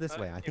he's over this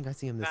way. I you think I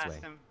see him this passed way.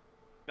 him.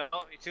 No,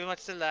 you're too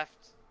much to the left.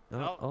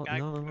 Oh, oh, guy,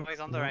 no, he's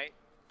on the no. right.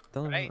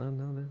 Don't- Right.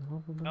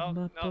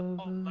 No,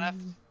 left.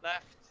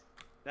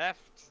 Left.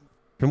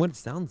 From what it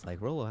sounds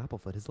like, Rollo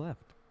Applefoot is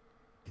left.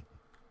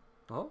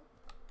 Oh?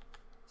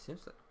 Seems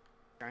like.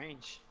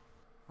 Strange.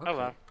 Okay. Oh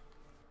well.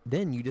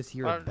 Then you just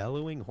hear a Well-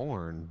 bellowing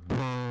horn.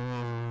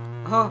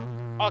 Oh!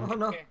 Okay, Oh,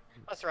 no.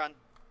 let's run.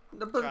 No,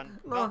 Let's but, run.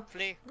 no,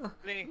 Flee.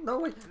 Flee. no,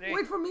 wait, Flee.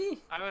 wait for me!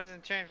 I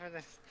wasn't trained for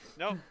this.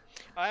 Nope.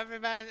 Every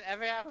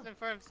happening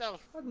for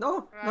himself.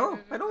 No, no,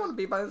 I don't want to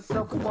be by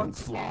myself for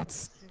once.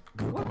 Flots.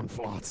 Go on,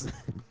 flots.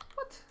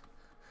 What?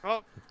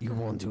 Oh, You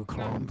want to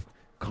clump.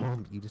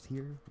 Clump. You just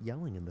hear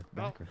yelling in the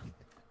background.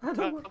 I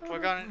don't, we're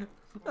going.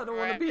 I don't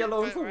want to be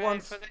alone for right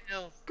once. For the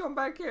hills. Come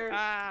back here.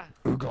 Ah.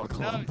 Who got No.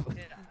 clump?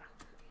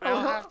 I don't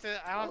I'll have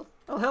to. I don't.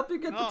 I'll help you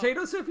get No.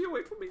 potatoes if you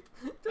wait for me.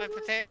 My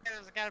potatoes.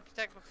 I gotta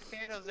protect my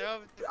potatoes. They're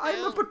over the I'm a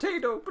hill.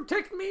 potato.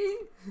 Protect me.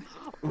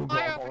 Who I got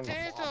got a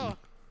potato.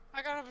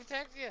 I gotta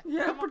protect you.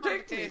 Yeah, Come on,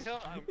 protect me. potato.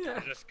 I'm Yeah.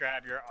 gonna just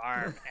grab your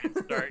arm and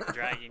start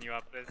dragging you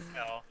up this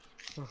hill,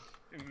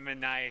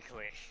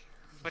 maniacally.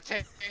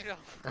 Potato.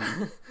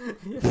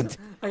 Yes,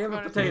 I am a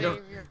Gonna potato.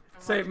 save you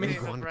from Save my me.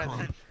 potato Clump, brethren.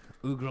 clump.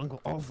 Ooh, grungle.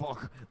 Oh,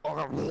 fuck.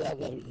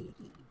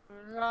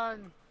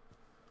 Run.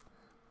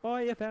 Oh,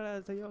 yeah,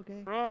 fellas. Are you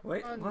okay? Run.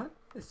 Wait, what?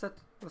 Is that?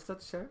 Was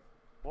that sheriff?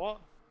 What?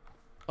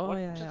 Oh, What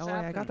yeah, just oh, yeah,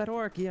 I got happened? that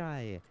orc,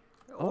 yeah.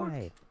 Oh, Orc?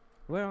 hey.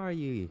 Where are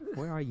you?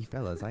 Where are you,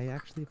 fellas? I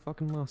actually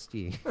fucking lost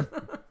you. Where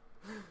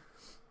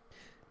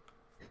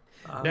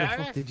the Yeah.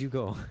 fuck did you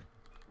go?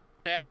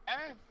 Yeah.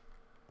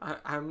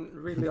 I'm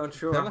really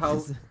unsure how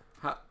Fellas,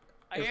 I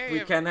If hear we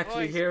your can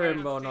actually voice, hear but I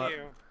him don't or see not.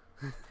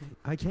 you.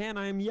 I can.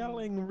 I'm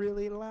yelling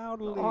really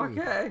loudly.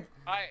 Okay.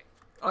 I.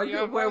 Are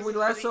Your you where voice we is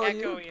last saw really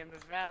you? echoey in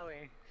this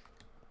valley.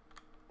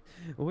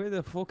 Where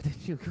the fuck did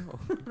you go?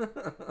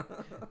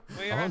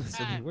 We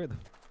Honestly, ran. where the...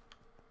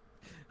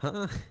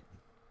 Huh?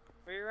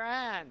 We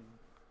ran.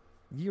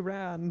 You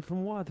ran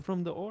from what?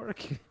 From the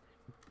orc?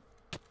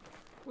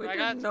 We I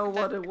got didn't to know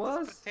what protect it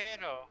was. this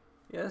potato.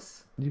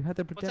 Yes. You had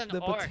to What's protect an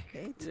the orc?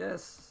 potato?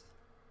 Yes.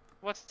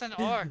 What's an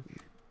orc?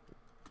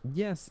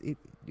 Yes,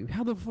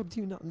 how the fuck do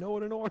you not know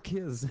what an orc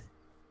is?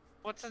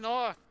 What's an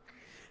orc?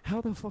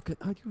 How the fuck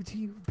are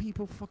you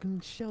people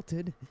fucking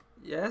sheltered?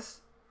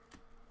 Yes.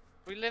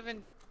 We live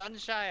in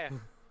Dunshire.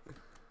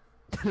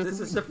 This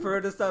is the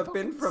furthest I've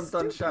been from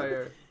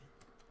Dunshire.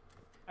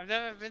 I've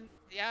never been.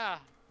 Yeah,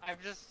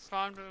 I've just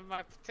farmed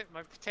my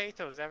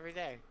potatoes every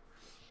day.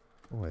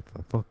 Oh,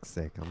 for fuck's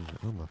sake,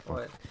 I'm a fuck.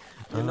 What?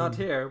 You're not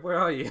here. Where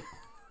are you?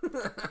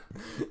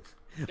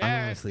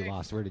 I'm honestly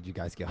lost. Where did you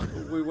guys go?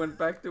 We went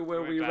back to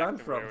where we back ran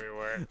to from. Where we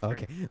were.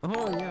 Okay.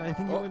 Oh yeah, I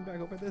think you Oh. went back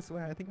over this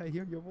way. I think I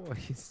hear your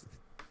voice.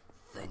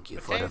 Thank you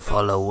for the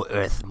follow,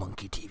 Earth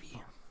Monkey TV.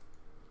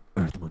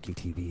 Earth Monkey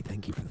TV,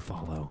 thank you for the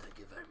follow. Thank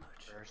you very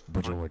much.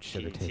 But George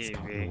Sugar Tits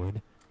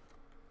Cottonwood.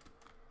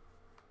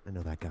 I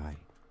know that guy.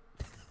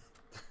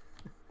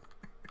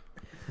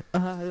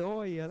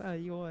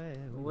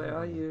 Where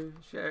are you,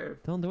 Sheriff?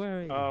 Don't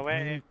worry.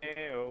 Away,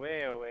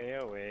 away, away,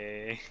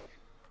 away.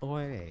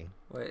 Oi.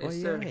 Wait, Oh,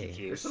 is there? yeah.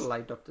 There's a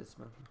light up this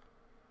mountain.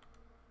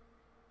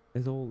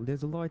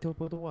 There's a light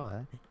up on the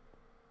what?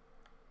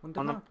 On the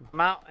On the mountain.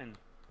 mountain.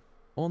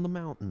 On the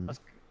mountain.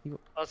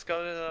 Let's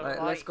go to the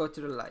light. Let's go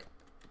to the light.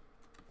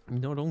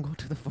 No, don't go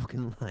to the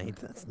fucking light.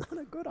 That's not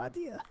a good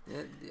idea.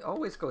 Yeah,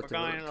 always go We're to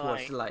going to the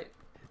towards light. the light.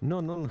 No.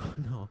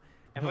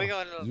 If no, we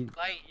go to the you-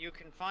 light, you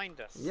can find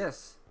us.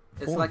 Yes,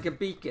 it's Phone. like a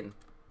beacon.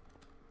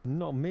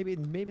 No, maybe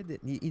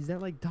is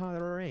that like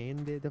Tyler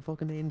Rain, the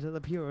fucking angel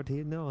of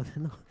purity? No,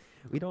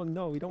 we don't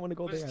know. We don't want to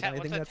go What's there. Ta- I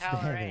think what's a that's the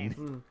Tyler heaven.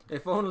 Rain?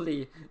 If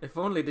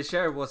only the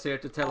sheriff was here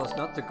to tell us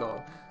not to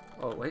go.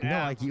 Oh wait. No,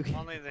 Yeah, like you.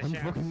 only the I'm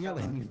sheriff fucking will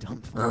yelling, tell you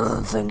dumb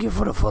fuck. Thank you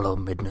for the follow,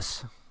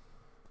 Midness.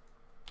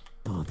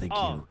 Oh, thank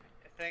Oh, you.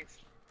 thanks,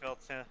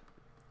 Filter.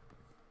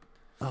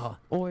 Oh,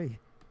 oi.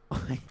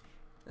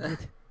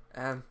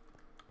 Um.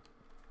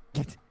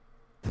 Get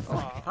the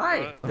fuck. Oh,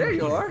 Hi, there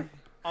you are.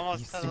 Almost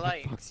You to the stupid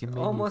light. fucks, you made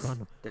me Almost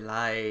run. the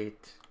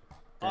light.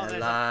 Oh, The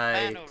there's a light.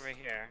 man over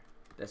here.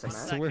 There's a One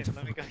man. So where second, the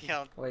let me go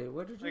yell. Wait,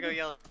 what did Let me you go do?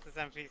 yell at this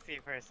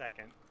NPC for a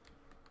second.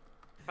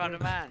 Found a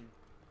man.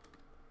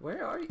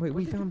 Where are you? Wait, What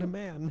we did you found a do?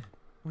 man.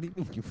 What do you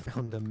mean you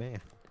found a man?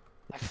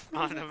 I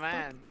found a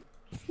man.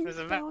 You There's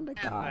a found man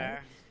a guy.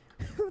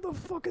 there. Who the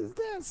fuck is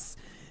this?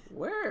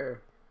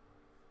 Where?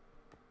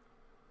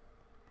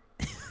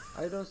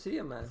 I don't see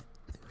a man.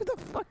 Who the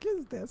fuck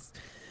is this?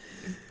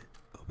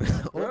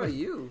 Where Oh, are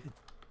you?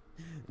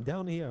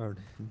 down here.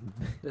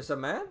 There's a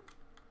man?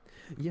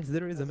 Yes,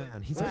 there is a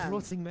man. He's a Man.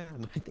 floating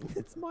man. I think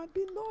this might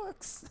be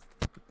Nox.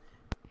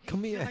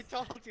 Come I here.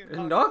 told you.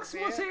 Nox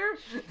was here?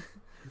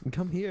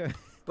 Come here.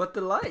 But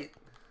the light.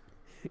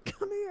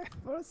 Come here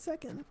for a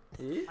second.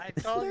 Eh? I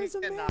told you There's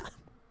a to man. not.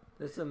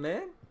 There's a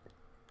man?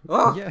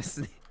 Oh! Yes.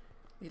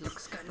 He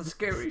looks kind of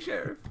scary,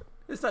 Sheriff.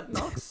 Is that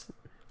Nox?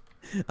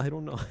 I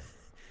don't know.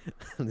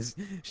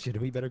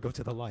 Shit, we better go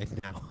to the light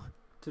now.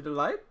 To the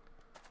light?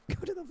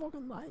 Go to the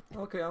fucking light.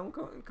 Okay, I'm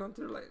going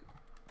to the light.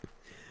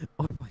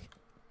 Oh boy.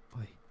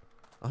 Boy.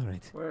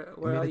 Alright. Where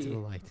We are made it to the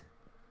you? light.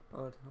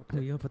 Oh, okay.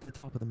 We up at the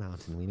top of the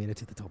mountain. We made it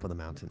to the top of the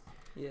mountain.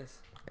 Yes.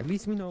 At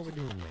least we know what we're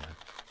doing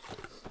there.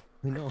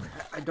 We know.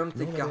 I don't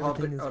think that a everything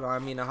hobbit, is- or I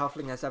mean a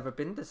halfling has ever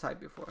been this high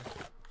before.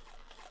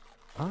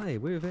 Aye,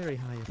 we're very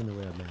high up in the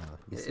world now.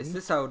 You see? Is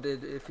this how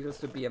it feels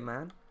to be a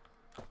man?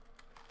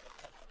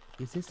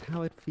 Is this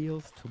how it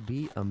feels to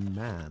be a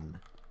man?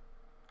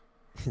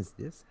 Is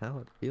this how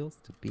it feels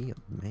to be a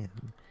man?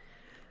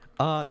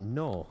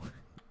 No.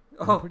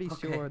 Oh, I'm pretty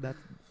okay. sure that.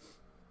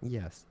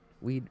 Yes.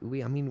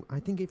 I mean, I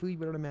think if we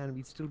were a man,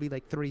 we'd still be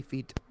like 3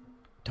 feet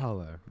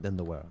taller than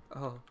the world.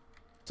 Oh,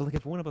 So, like,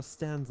 if one of us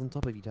stands on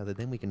top of each other,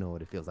 then we can know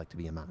what it feels like to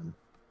be a man.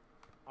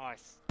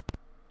 Nice.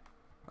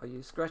 are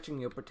you scratching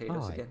your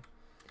potatoes Aye. again?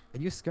 Are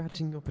you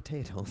scratching your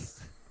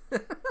potatoes?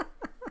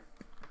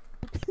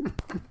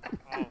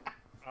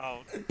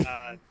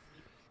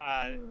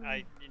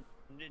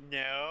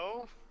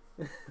 No.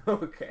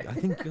 Okay. I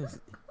think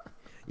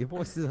your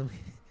voice is a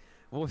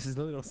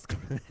little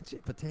scratchy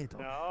potato.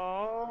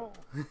 No.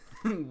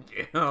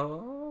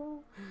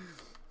 No.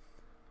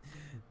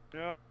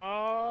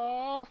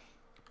 No.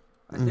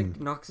 I think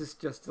Nox is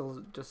just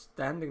still just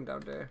standing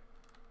down there.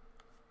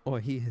 Oh,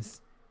 he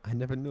is. I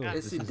never knew. Yeah,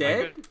 Is this he was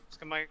dead?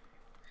 My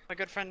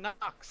good friend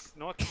Nox.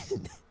 Nox.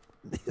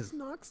 Is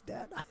Nox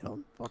dead? I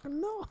don't fucking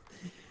know.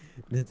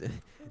 You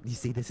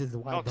see, this is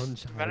why Nox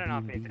Dunshire better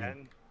not be being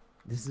dead.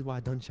 This is why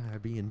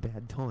Dunshire be in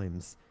bad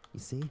times. You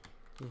see,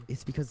 Yeah.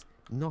 it's because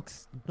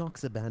Nox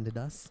abandoned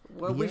us.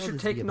 Well, the we should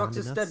elders take be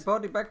Nox's abandoned dead us.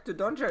 body back to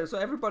Dunshire so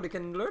everybody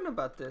can learn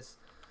about this.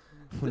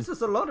 This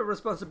is a lot of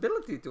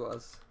responsibility to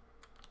us.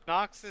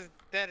 Nox is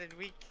dead and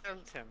we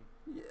killed him.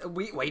 Yeah,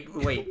 wait.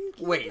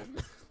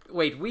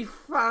 We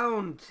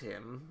found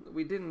him.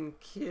 We didn't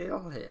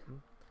kill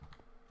him.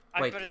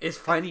 I Wait, bet it is was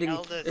the finding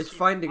elders. is He-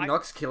 finding I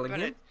Nox killing bet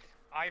him? it-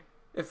 I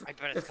If I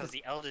bet it's because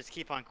the elders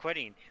keep on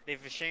quitting.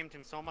 They've ashamed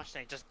him so much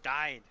they just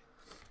died.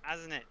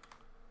 Hasn't it?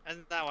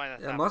 Isn't that why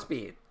that's it must be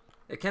it.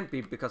 It can't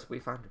be because we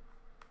found it.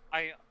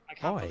 I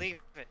can't Oi. believe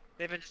it.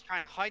 They've been just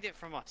trying to hide it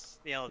from us,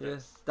 the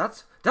elders. Yeah,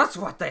 that's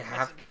what they That's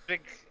have, a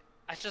big.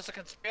 That's just a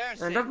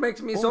conspiracy. and that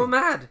makes me so Oi.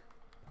 mad.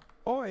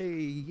 Oi,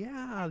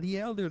 yeah, the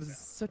elders,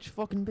 such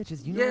fucking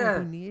bitches. You know Yeah.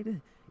 what we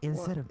need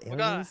instead of We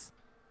gotta- elders?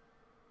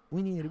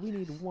 We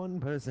need one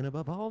person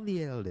above all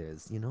the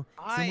elders. You know,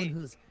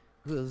 someone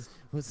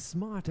who's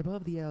smart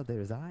above the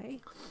elders.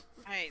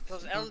 Hey,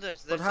 those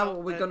elders. But how are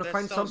we gonna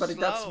find somebody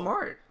that's slow.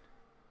 smart?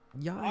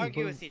 Yeah,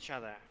 Argue but with each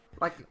other.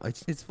 Like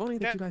it's funny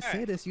that you guys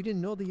say this. You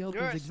didn't know the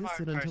elders You're a smart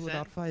existed until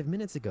about person. 5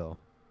 minutes ago.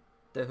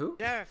 the who?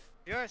 Sheriff,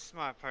 you're a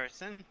smart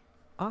person.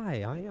 I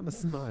am a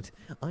smart.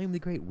 I am the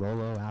great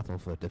Rollo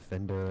Applefoot,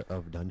 defender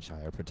of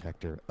Dunshire,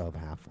 protector of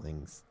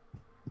halflings,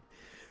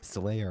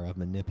 slayer of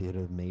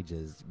manipulative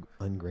mages,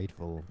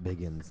 ungrateful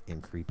biggins,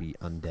 and creepy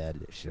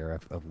undead,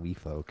 sheriff of we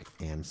folk,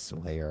 and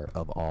slayer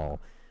of all.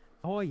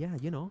 Oh yeah,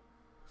 you know.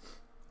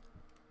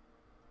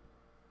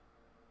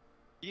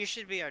 You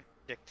should be our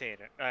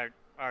dictator,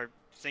 our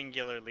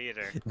singular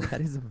leader.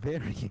 That is a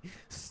very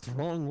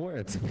strong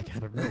word to make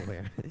out of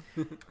nowhere.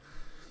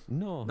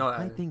 No, No,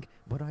 I think,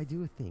 but I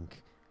do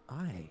think,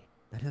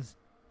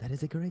 that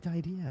is a great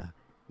idea.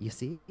 You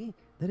see,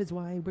 that is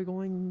why I'm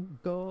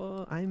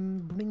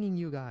bringing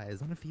you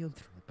guys on a field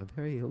trip, a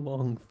very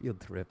long field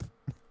trip.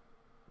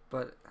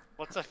 But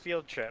What's a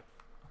field trip?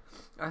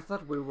 I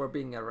thought we were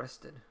being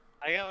arrested.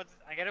 I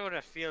get what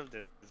a field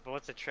is, but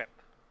what's a trip?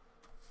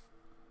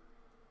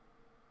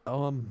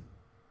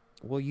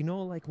 Well, you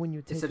know, like when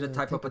you take Is it a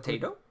type of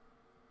potato?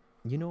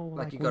 You know,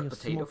 Like like you when got you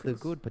potato smoke the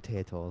fields? good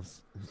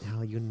potatoes,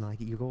 how you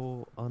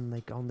go on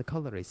the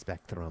colory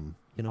spectrum,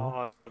 you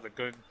know. Oh, the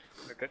good.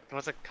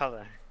 What's a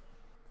color?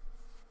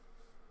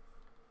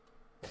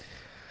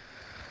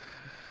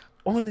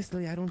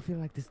 Honestly, I don't feel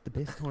like this is the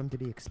best time to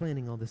be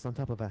explaining all this on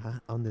top of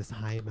on this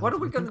high mountain. What are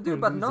we I gonna think do we're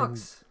about losing-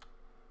 Nox?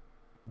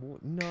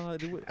 No,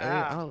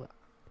 Ah.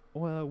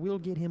 we'll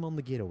get him on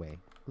the getaway.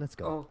 Let's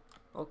go.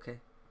 Oh, okay.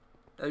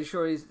 Are you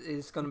sure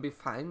he's gonna be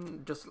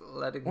fine? Just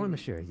letting I'm him.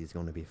 sure he's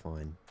going to be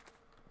fine.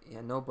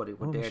 Yeah, nobody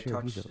would I'm dare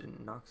sure touch he's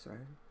Nox, right?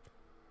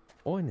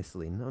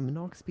 Honestly,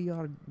 Nox be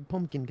our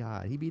pumpkin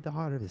god. He be the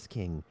heart of his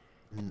king,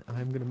 and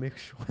I'm gonna make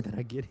sure that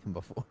I get him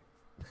before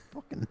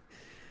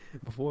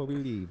we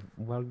leave.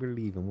 While we're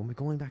leaving, when we're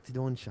going back to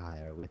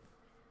Dunshire with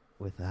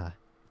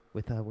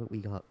what we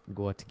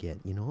got to get,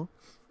 you know.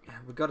 Yeah,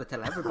 we gotta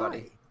tell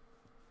everybody.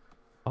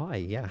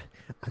 Yeah.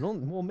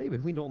 Well, maybe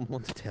we don't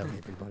want to tell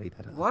everybody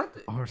that What?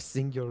 our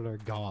singular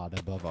god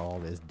above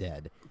all is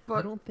dead. I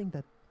But don't think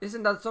that.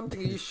 isn't that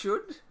something you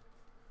should?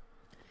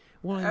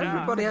 Well, I mean,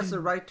 Everybody has the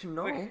right to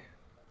know.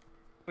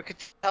 We could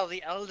tell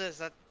the elders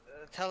that.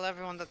 Tell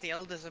everyone that the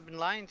elders have been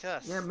lying to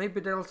us. Yeah, maybe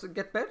they'll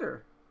get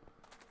better.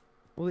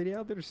 Well, the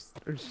others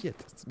are shit.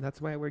 That's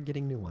why we're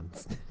getting new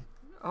ones.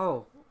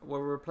 Oh, we're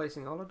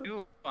replacing all of them?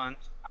 New ones.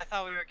 I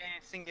thought we were getting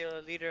a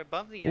singular leader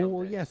above the elders.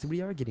 Oh, yes,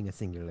 we are getting a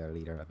singular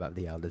leader above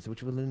the elders,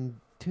 which will in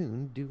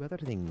tune do other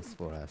things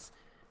for us.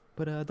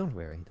 But don't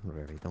worry.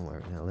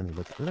 Now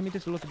let me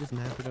just look at this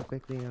map real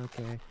quickly,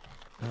 okay?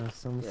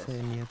 Some Yes.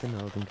 say near the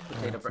northern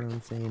Potato part,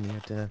 some say near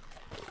to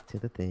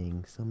the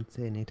thing, some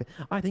say near to.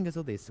 I think it's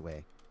all this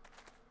way.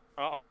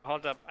 Oh,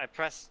 hold up. I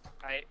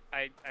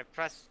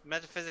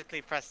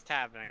metaphysically pressed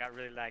tab and I got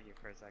really laggy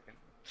for a second.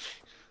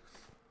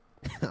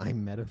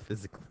 I'm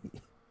metaphysically.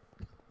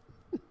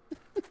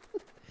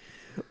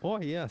 Oh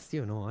yes,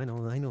 you know, I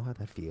know how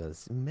that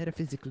feels.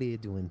 Metaphysically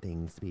doing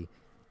things be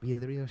the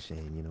real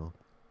shame, you know.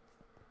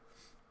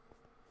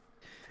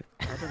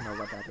 I don't know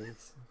what that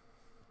is.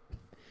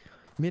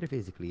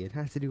 Metaphysically, it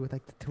has to do with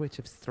like the twitch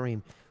of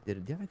stream.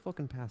 Did I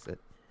fucking pass it?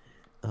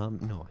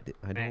 No,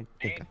 I don't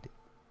think I did.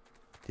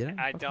 Did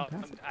I? I fucking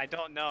pass it?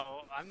 don't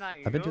know. I'm not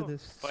you. I've been to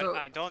this. But So,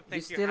 I don't you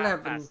think you still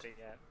have haven't- passed it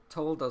yet.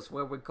 Told us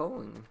where we're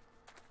going.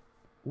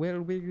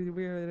 Well, we're You have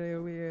we're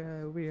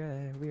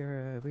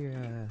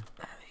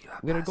passed it,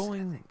 I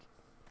going. think.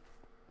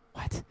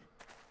 What?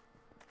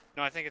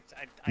 No, I think it's.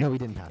 No, we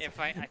didn't pass it. If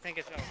I think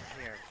it's over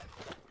here.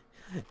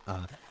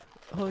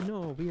 Oh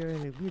no,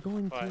 we're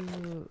going What?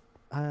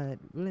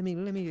 to.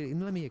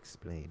 Let me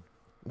explain.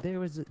 There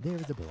was a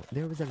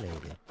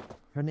lady.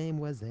 Her name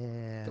was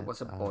There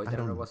was a boy, I then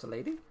don't there know. was a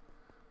lady?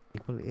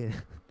 Well,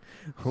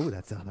 oh,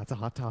 that's a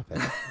hot topic.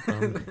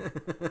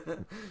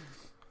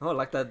 Oh,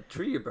 like that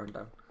tree you burned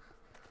down.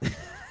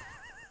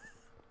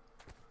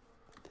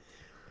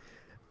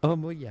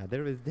 Well, yeah,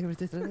 there was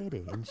this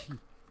lady, and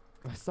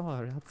I saw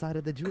her outside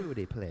of the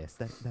jewelry place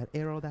that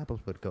Harold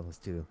Applefoot goes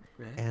to,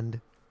 Right?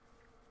 and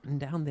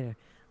down there,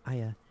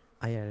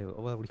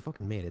 well, we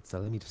fucking made it. So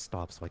let me just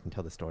stop so I can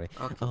tell the story.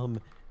 Okay.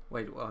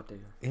 Wait, what do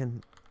you?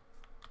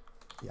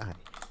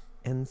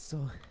 And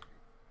so,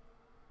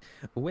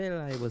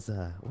 while I was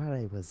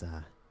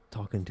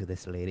talking to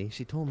this lady,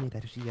 she told me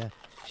that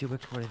she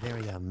worked for a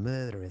very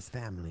murderous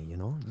family. You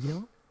know.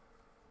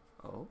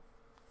 Oh?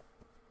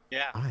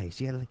 Yeah.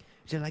 She had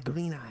like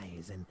green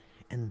eyes,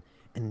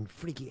 and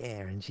freaky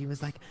air, and she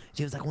was like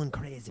one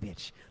crazy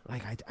bitch.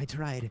 Like I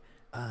tried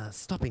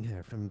stopping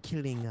her from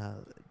killing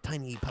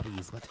tiny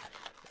puppies, but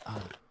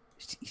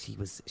she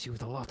was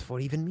a lot for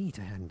even me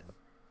to handle.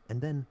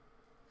 And then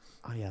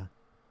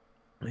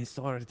I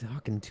started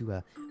talking to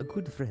a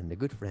good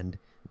friend.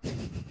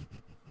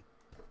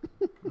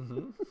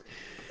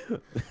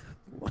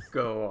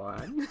 Go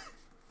on.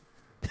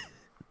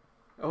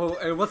 Oh,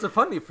 it was a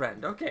funny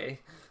friend. Okay.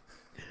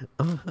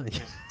 Yeah.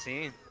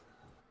 See?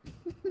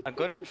 A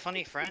good,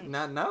 funny friend.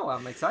 Now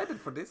I'm excited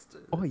for this.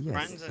 Oh yes.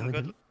 Friends and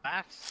good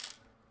laughs.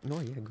 Oh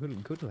yeah,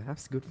 good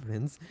laughs, good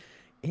friends.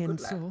 And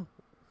Good so,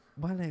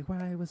 while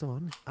I was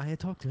on, I had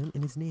talked to him,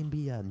 and his name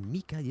be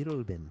Mika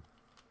Yirulbin.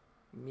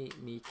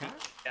 Mika?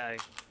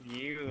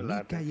 You Mika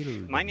lad.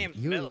 Yirulbin. My name's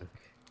Milk.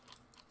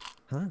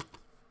 Huh?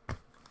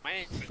 My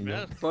name's No.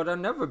 Milk. But I've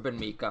never been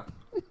Mika.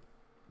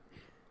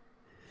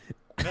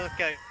 Milk,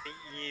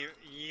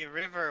 ye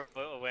river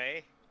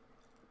away.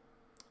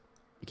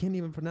 You can't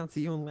even pronounce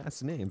your own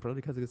last name,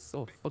 probably because it's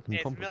so fucking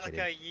It's complicated.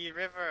 Milk, ye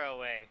river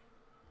away.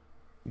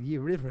 Ye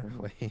river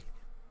away.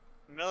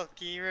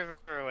 Milky river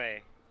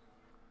away.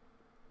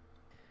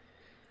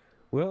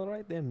 Well,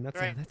 right then, that's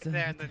Right that's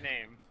there in the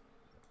name.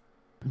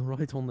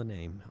 right on the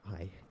name.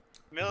 Aye.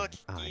 Milky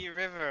Aye.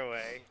 river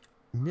away.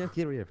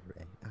 Milky River.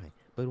 Aye.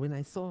 But when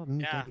I saw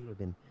Mika Yeah.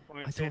 Yirulbin, Want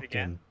me I to say it talked to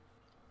again?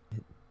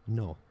 him.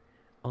 No.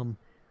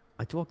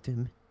 I talked to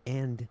him,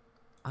 and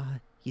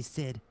he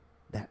said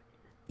that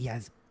he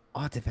has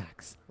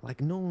artifacts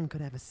like no one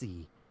could ever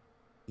see.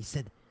 He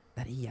said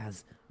that he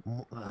has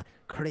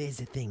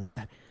crazy thing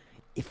that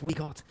if we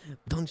got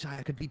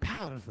Dunshire could be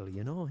powerful,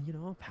 you know,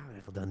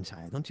 powerful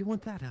Dunshire. Don't you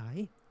want that,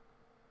 aye?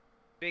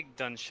 Big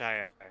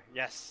Dunshire.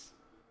 Yes.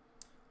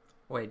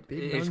 Wait,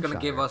 Big he's gonna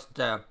give Dunshire.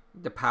 us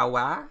the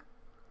power?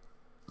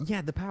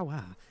 Yeah, the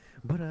power.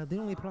 But the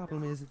only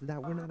problem is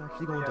that we're not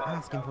actually going to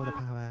ask him for the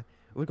power.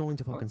 We're going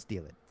to fucking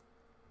steal it.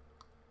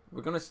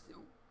 We're gonna.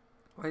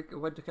 Why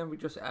can't we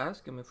just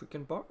ask him if we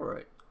can borrow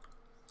it?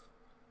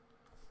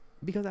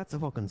 Because that's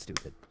fucking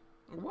stupid.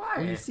 Why?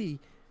 Well, you see,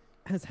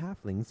 as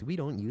halflings, we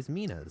don't use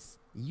minas.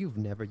 You've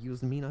never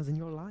used minas in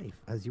your life,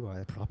 as you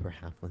are a proper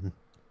halfling.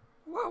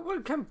 Well,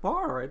 we can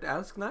borrow it.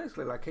 Ask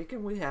nicely, like, hey,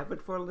 can we have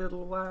it for a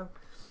little while,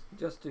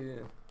 just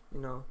to,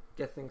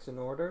 get things in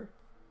order?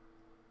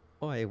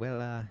 Oi,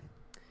 well,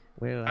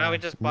 Why don't we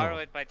just borrow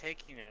no. it by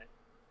taking it?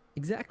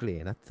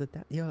 Exactly, that's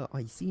that. Yeah,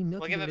 I see.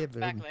 Milky We'll give it River.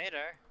 back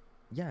later.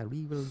 Yeah,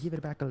 we will give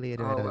it back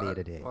later at a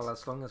later date. Well,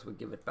 as long as we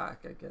give it back,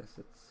 I guess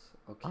it's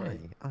okay.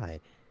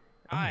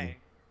 Aye.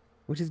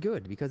 Which is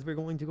good because we're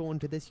going to go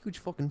into this huge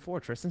fucking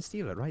fortress and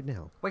steal it right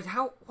now. Wait,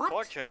 how? What?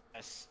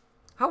 Fortress.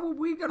 How are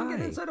we gonna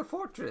get Aye. inside a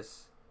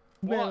fortress?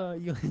 Well,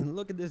 you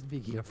look at this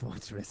big here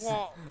fortress.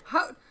 Well,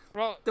 How?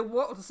 well, The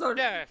walls are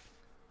Sheriff.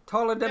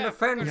 taller than a Sheriff,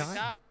 fence. we're Yeah. gonna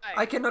die.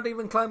 I cannot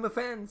even climb a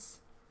fence.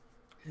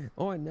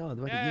 Oh no,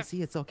 but Yeah. you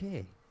see, it's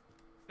okay.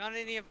 Not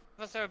any of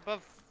us are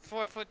above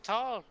 4 foot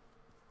tall.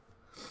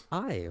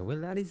 Aye, well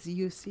that is,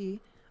 you see,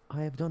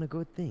 I have done a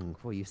good thing,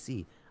 for you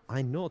see,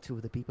 I know two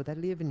of the people that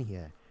live in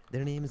here.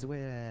 Their names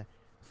were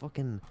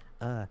fucking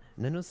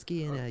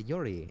Nanuski and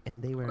Yuri, and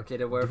they were Okay,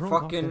 they were drunk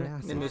off fucking their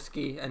asses.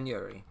 Ninuski and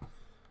Yuri.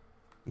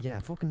 Yeah,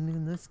 fucking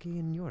Nanuski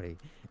and Yuri,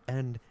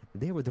 and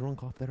they were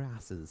drunk off their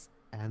asses,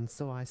 and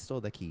so I stole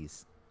the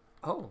keys.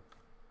 Oh.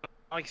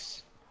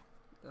 Nice.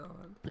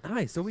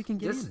 Aye, so we can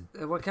get This.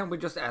 in. Well, can't we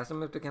just ask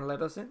them if they can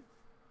let us in?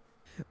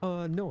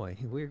 No,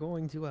 we're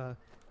going to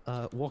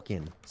walk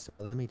in. So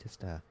let me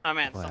just Oh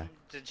man, Why? some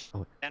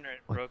Oh, degenerate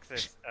oh, broke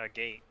this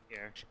gate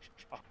here.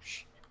 Oh,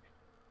 shh.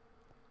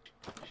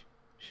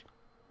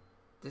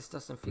 This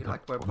doesn't feel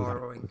like we're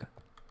borrowing.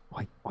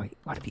 Wait,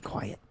 gotta be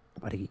quiet.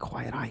 Gotta be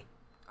quiet, aye.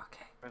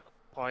 Okay.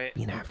 Quiet.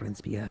 Me and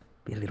halflings be a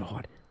little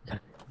hard.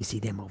 You see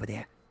them over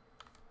there?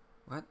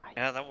 What?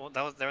 Yeah, that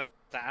was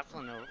the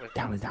hafling with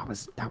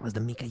That was the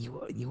Mika you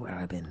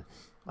were been.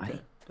 Aye.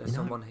 There's You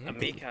know, someone here.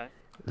 Amika.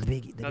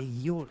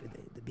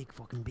 The big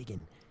fucking biggin.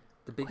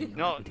 The big. Why-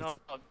 No, But no,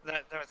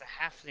 it's- there was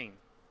a halfling.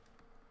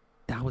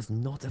 That was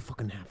not a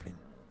fucking halfling.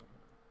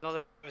 No,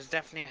 there was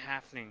definitely a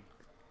halfling.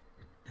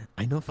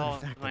 I know for Oh, a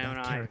fact my that own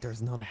that eyes. character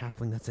is not a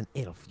halfling. That's an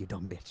elf. You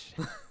dumb bitch.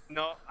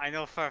 No, I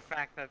know for a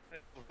fact that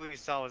who we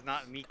saw was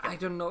not Amika. I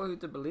don't know who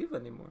to believe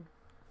anymore.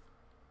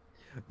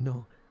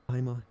 No,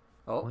 I'm a.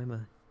 Oh, I'm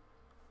a.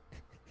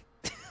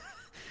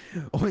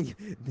 Oh,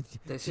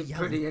 They she seem yelled,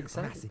 pretty "Oh,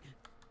 excited." lassie."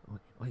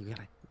 Oh, you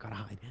gotta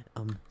hide.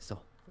 So,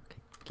 okay,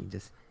 can you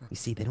just, you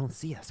see, they don't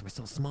see us. We're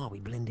so small. We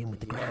blend in with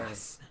the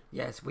grass.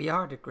 Yes, we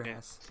are the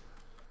grass.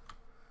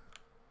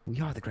 We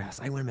are the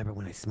grass. I remember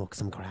when I smoked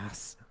some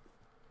grass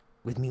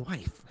with me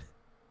wife.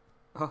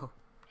 Oh,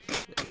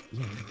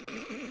 Yeah.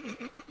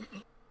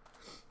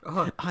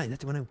 oh. Aye,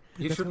 that's when I.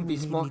 You that's shouldn't when be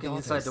we made me smoking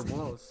inside the daughters.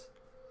 walls.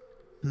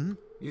 Hmm.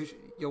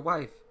 Your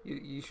wife.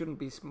 You shouldn't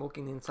be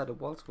smoking inside the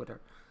walls with her.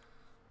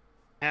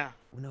 Yeah.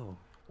 No.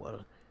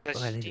 Well,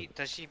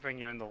 Does she bring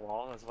you in the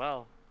wall as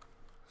well?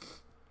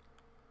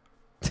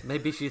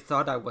 Maybe she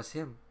thought I was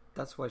him.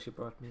 That's why she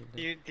brought me in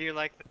there. Do you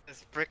like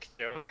this brick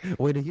joke?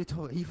 wait, are you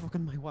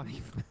fucking my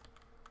wife?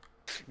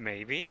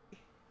 Maybe.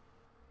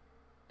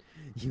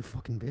 You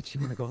fucking bitch!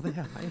 You wanna go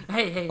there?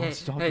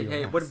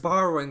 Hey! We're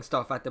borrowing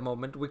stuff at the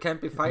moment. We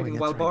can't be fighting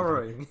while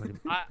borrowing.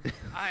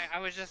 I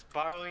was just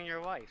borrowing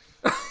your wife.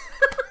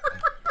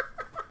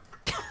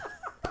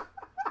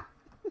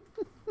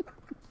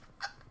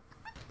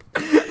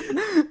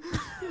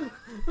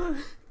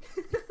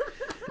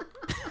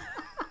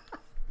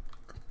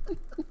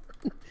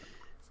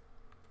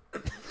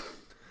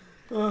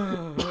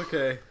 Oh,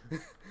 okay.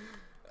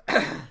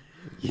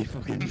 You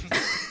fucking.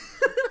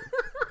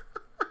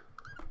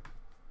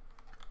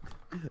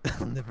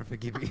 I'll never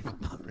forgive you for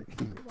borrowing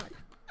your wife.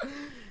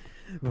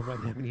 But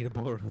right now we need to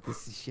borrow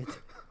this shit.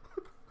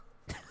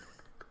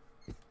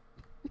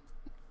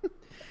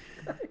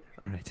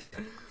 Alright.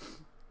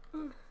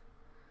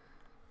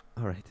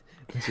 Alright.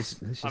 Let's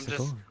just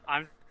go.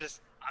 I'm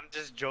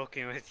just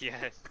joking with you,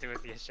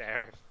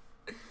 Sheriff.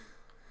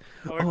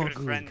 We're Oh, good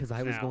good, friends because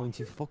I was now. going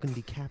to fucking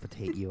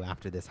decapitate you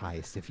after this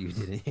heist if you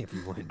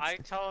weren't. I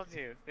told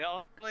you. The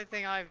only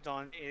thing I've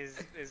done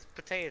is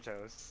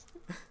potatoes.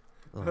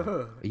 Oh.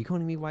 Are you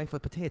calling me wife a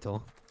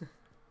potato?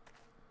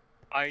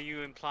 Are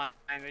you implying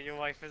that your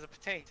wife is a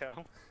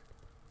potato?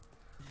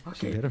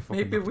 Okay,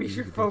 maybe we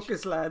should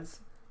focus,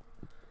 lads.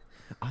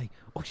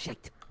 Oh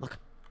shit! Look,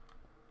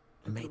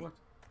 I made it.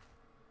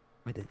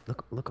 I did.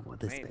 Look at what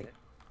this thing.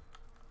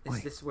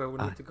 Is this where we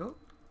need to go?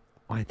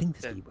 I think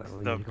this is where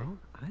we need to go.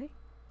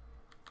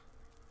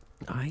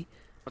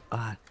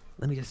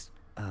 Let me just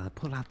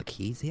pull out the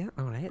keys here.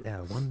 All right,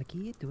 one the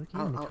key, two a key,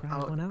 and try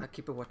one out. I'll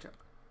keep a watch out.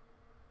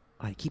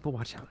 Alright, keep a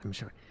watch out, I'm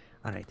sure.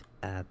 Alright,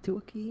 two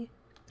a key,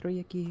 three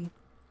a key,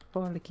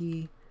 four a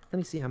key. Let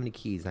me see how many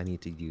keys I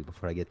need to do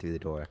before I get through the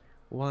door.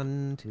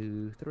 1,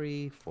 2,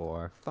 3,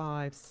 4,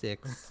 5,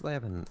 6,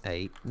 7,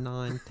 8,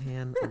 9,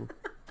 10,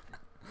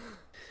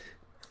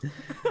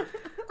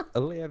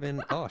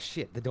 11. Oh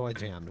shit, the door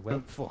jammed.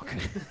 Well, fuck.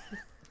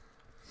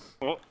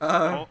 We'll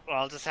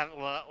just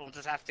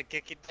have to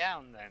kick it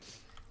down then.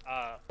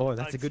 Oh,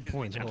 that's a good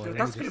point.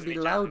 That's gonna be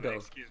loud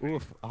though.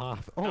 Oof,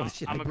 off. Oh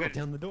shit, I broke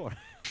down the door.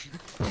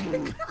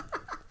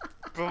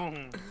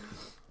 Boom.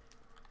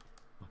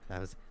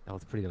 That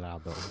was pretty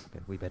loud though.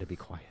 We better be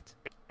quiet.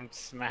 I'm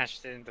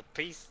smashed into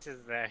pieces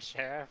there,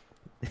 Sheriff.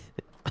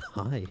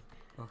 Hi.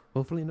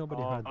 Hopefully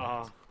nobody heard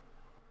that.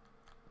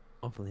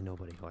 Hopefully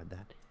nobody heard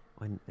that.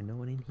 No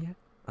one in here?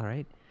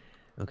 Alright.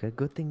 Okay,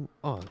 good thing.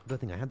 Oh, good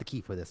thing I had the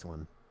key for this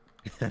one.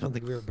 I don't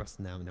think we were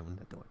busting down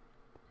that door.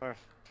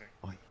 Perfect.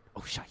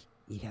 Oh, shy.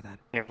 You hear that?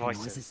 Your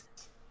voices.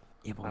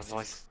 Your voices. My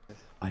voices.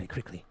 Alright,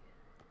 quickly.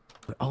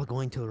 We're all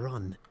going to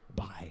run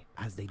by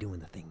as they doing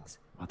the things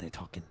while they're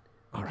talking.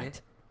 Alright.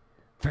 Okay.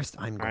 First,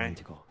 I'm going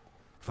to go.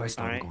 First,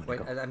 I'm going to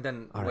go. And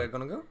then we're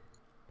gonna go?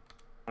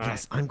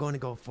 Yes, I'm going to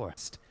go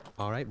first.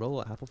 Alright,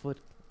 Rollo Applefoot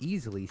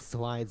easily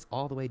slides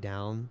all the way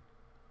down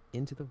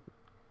into the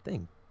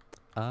thing.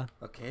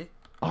 Okay.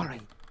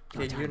 Alright.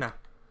 Okay, you now.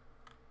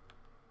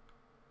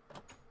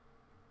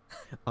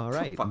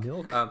 Alright,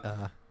 Milk.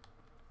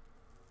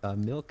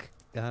 Milk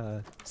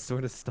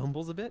sort of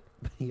stumbles a bit,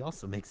 but he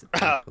also makes it.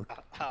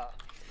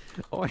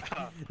 Oh,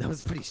 that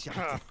was pretty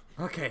sharp.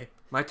 Okay,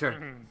 my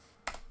turn.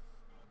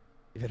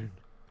 You better.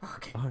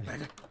 Okay. All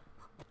right.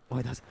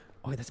 Oh,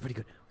 that's pretty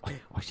good.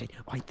 Oh shit.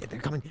 Oh, they're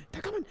coming.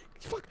 They're coming.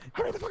 Fuck.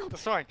 Hurry the fuck up.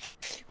 Sorry.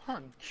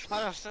 Run.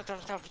 Stop.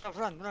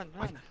 Run.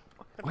 Wait.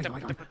 Opens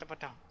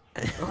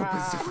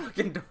the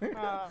fucking door.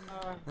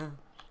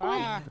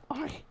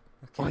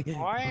 Oi.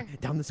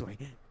 Down this way.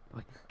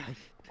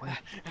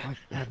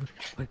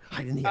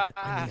 Hide in here.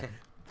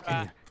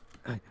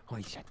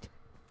 Oh shit.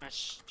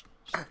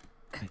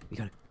 We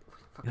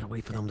gotta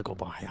wait for them to go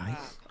by, aye?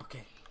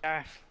 Okay.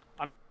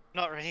 I'm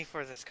not ready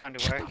for this kind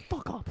of Shut work. the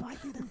fuck up, I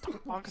hear them talk.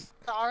 I'm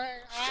sorry.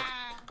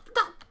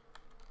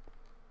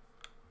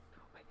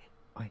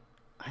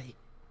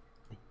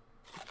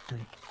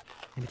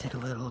 Let me take a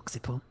little look-see,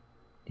 Paul.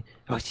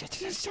 Oh shit.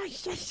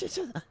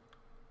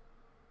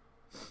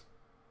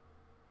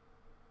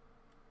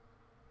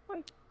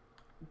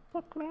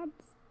 Fuck,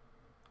 lads.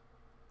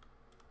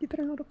 You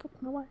better not have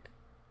fucked my wife.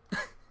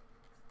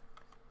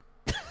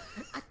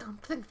 I don't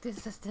think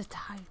this is the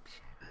time,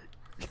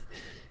 Sheriff.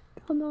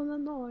 Oh,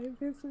 no.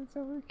 This is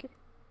okay.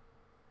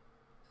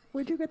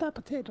 Where'd you get that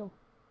potato?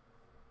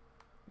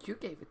 You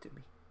gave it to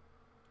me.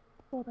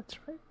 Oh, that's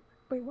right.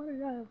 Wait, what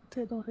did I have a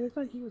potato? I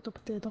thought he was the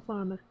potato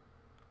farmer.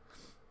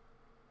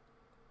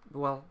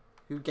 Well,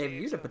 who gave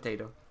you the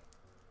potato?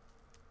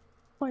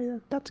 Oh, yeah,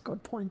 that's a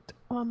good point.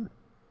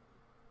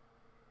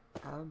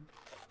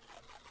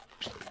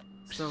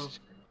 So.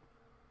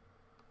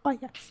 Oh,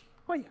 yes.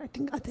 Oh, yeah, I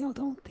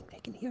don't think they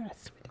can hear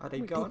us. Are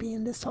they We'd gone? be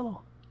in this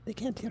hollow. They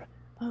can't hear.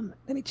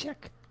 Let me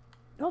check.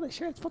 No, they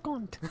sure as fuck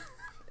aren't. They're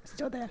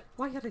still there.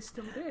 Why are they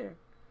still there?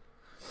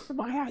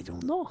 Why, I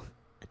don't know.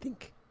 I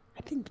think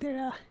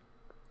they're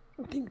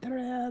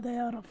they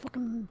are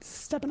fucking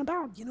stepping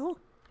about, you know?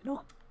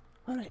 All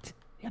right,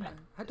 you gotta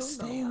I don't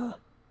stay. know.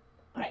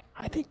 All right,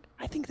 I think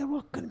they're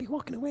gonna be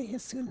walking away here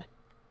soon.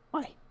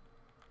 Why?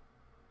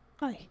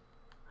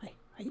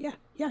 Yeah.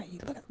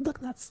 Look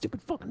at that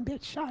stupid fucking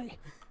bitch.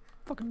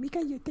 Fucking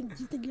Mika, you think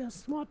you're a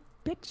smart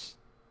bitch?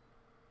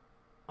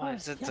 Oh,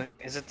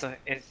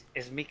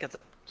 is Mika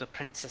the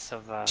princess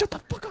of Shut the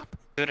fuck up!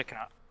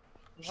 Sudica?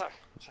 I'm sorry.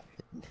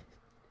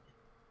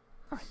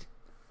 Alright.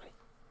 Right.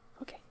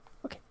 Okay.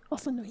 Okay.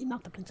 Also, no, he's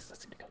not the Princess of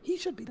Sudica. He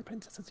should be the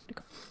Princess of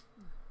Sudica.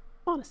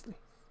 Honestly.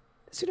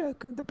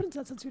 The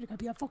Princess of Sudica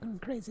be a fucking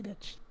crazy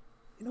bitch.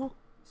 You know?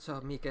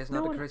 So Mika is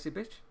not a crazy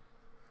bitch?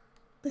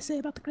 They say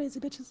about the crazy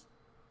bitches.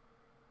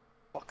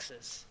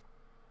 Foxes.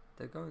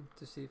 They're going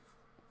to see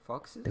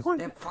foxes? They're going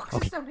They have to- foxes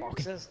Okay. down here?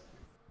 Foxes?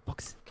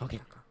 Fox. Okay.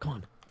 Come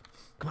on.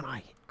 Come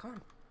on, Come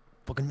on.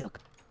 fucking milk.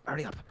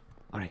 Hurry up.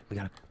 All right, we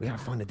gotta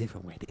find a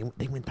different way.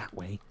 They went that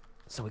way,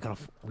 so we gotta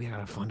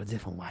find a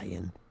different way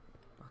in.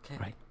 Okay.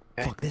 Right.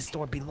 Okay. Fuck, this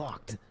door be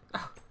locked.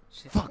 Oh,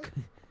 shit. Fuck.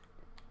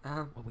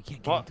 Um, Well, we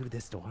can't get in through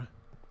this door.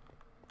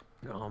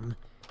 We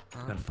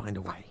gotta find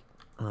a way.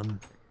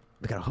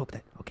 We gotta hope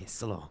that. Okay,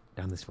 slow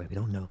down this way. We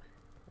don't know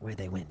where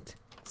they went.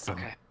 So,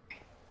 Okay.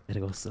 gotta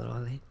go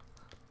slowly.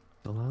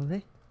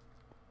 Slowly.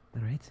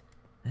 All right.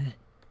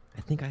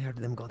 I think I heard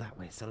them go that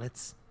way. So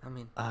let's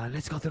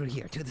go through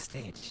here to the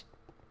stage.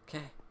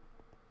 okay.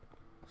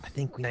 I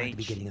think we might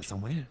be Stage. getting it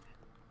somewhere.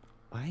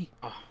 Why?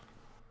 Oh.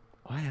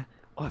 Why?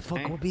 Oh, fuck!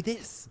 Okay. What be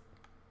this?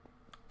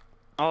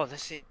 Oh,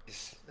 this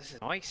is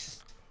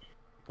nice.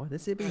 Oh,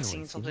 this would be I've nice.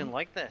 seen something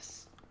like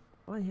this.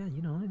 Oh yeah,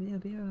 you know,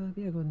 it'd be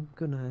a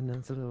good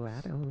nice little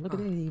ad. Oh, look at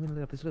it, even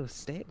lit up this little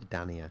stage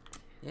down here.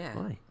 Yeah.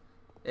 Why?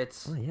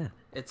 It's Oh yeah.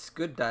 it's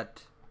good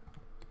that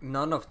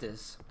none of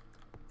this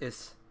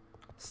is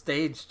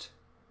staged.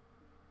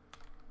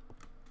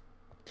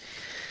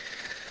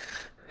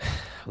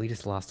 We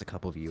just lost a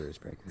couple viewers,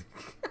 Breaker.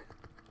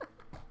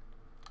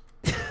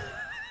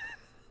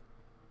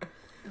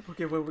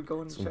 Okay, where we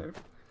going, So- Sheriff?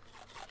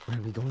 Where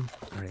are we going?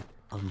 All right.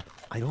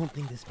 I don't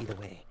think this be the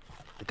way.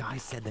 The guy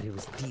said that it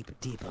was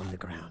deep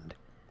underground.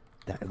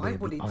 That Why where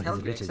would he all tell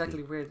his you riches be.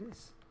 exactly where it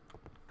is?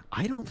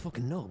 I don't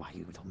fucking know why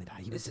he told me that.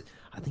 He was. Is it-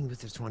 I think he was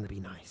just trying to be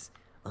nice.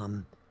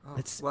 Oh,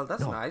 Let's. well,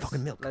 that's no, nice.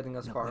 Fucking milk. Letting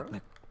us No, borrow.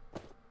 milk.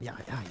 Yeah.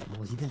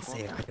 Well, he didn't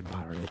say I could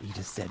borrow it. He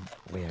just said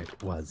where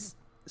it was,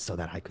 so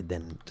that I could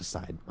then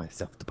decide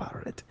myself to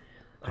borrow it.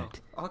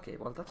 Right. Oh, okay,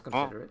 well, that's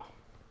considerate.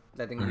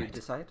 Letting you Alright.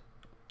 decide.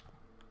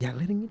 Yeah,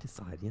 letting you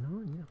decide. You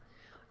know.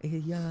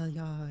 Yeah.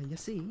 You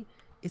see,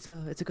 it's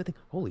a good thing.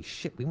 Holy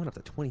shit, we went up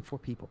to 24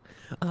 people.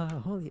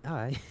 Holy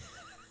I.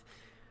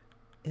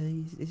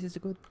 It's just a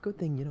good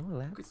thing, you know,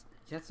 lads.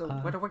 Yeah, so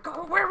where are we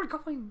going? Where are we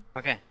going?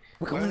 Okay.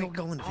 We're Where are we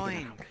going to figure it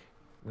going? out.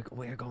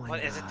 We're going.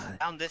 What is it?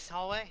 Down this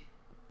hallway?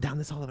 Down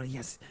this hallway.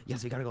 Yes,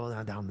 we gotta go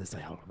down this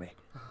hallway.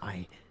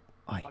 Okay.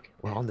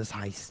 We're on this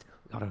heist.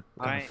 We gotta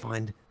Alright.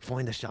 find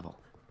the shovel.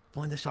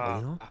 Find the shovel,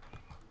 you know.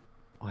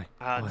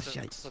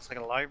 Shit. This looks like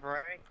a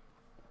library.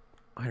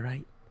 All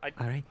right. I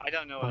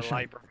don't know Oh, what a shit.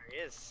 library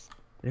is.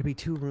 There'll be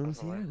 2 rooms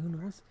That's a here. lot. Who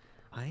knows?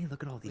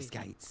 Look at all these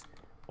gates.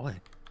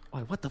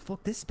 What the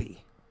fuck this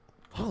be?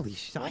 Holy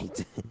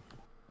shite.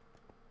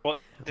 Well,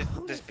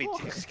 Holy this be too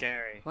fuck.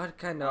 scary. What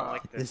kind I of... don't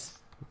like this.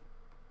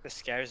 This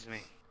scares me.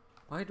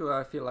 Why do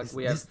I feel like Is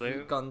we this have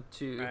blue? gone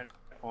to Red,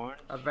 orange.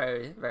 a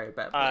very, very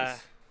bad place?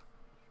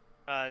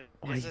 Why?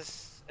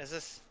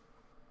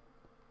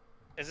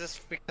 Is this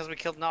because we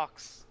killed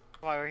Nox?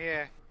 Why we're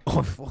here?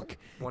 Oh fuck!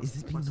 One- Is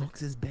this be one sec.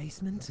 Nox's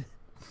basement?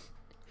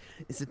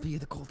 Is it be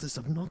the cultists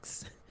of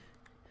Nox?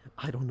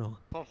 I don't know,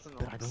 but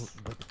I don't.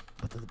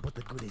 But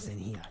the good is in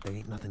here. There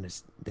ain't nothing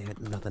there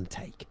ain't nothing to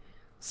take.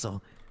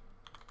 So,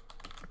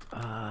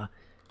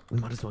 we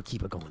might as well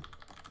keep it going.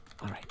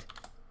 All right.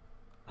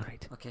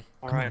 Okay,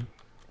 All Come right. on,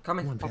 come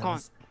in. come on, come on.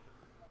 fellas.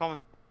 Come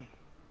on.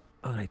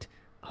 All right.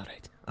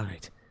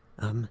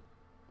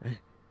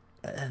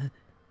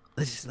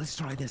 Let's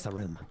try this a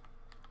room.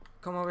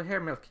 Come over here,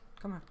 Milk.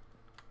 Come on.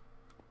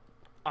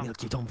 Oh,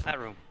 Milk, you don't. that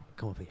room.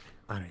 Come over here.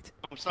 All right.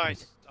 I'm sorry.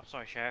 I'm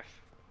sorry, Sheriff.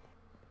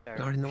 All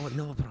right. No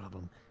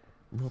problem.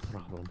 No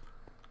problem.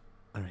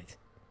 All right.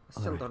 I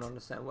still Alright. don't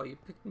understand why you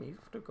picked me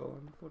to go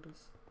on for this.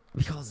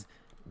 Because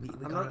we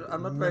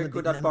I'm not very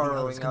good at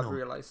borrowing, I've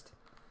realized.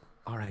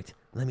 All right,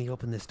 let me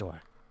open this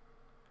door.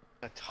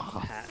 A top Oh,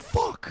 hat.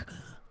 fuck!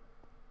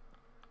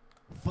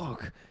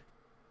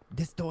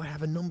 This door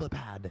have a number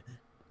pad.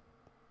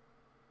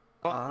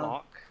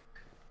 Lock.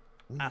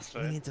 We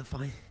Password. need to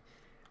find...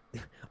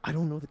 I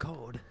don't know the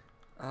code.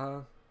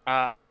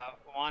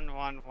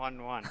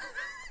 1111.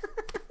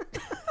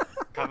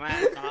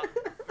 Command not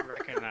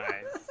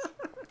recognized.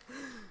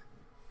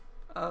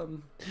 Well?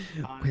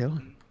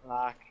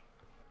 Lock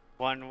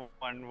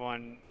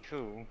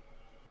 1112.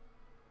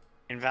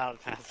 Invalid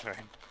password.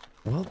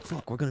 Well,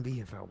 fuck, we're gonna be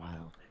here for a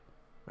while.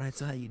 All right,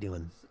 so how you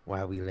doing?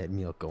 While we let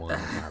milk go on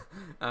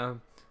top.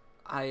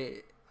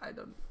 I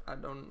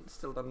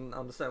still don't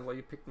understand why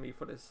you picked me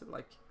for this.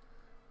 Like,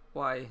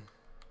 why?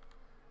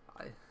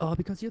 Oh,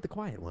 because you're the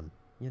quiet one.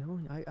 You know,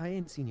 I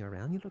ain't seen you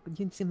around. You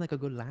seem like a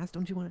good lass.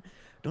 Don't you want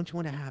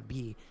to have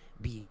be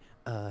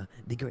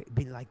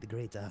like the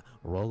great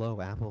Rollo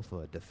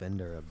Applefoot,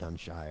 defender of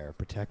Dunshire,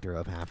 protector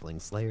of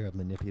haflings, slayer of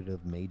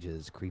manipulative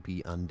mages,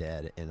 creepy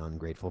undead and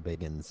ungrateful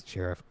biggins,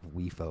 sheriff of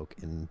wee folk,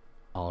 and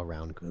all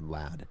around good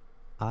lad.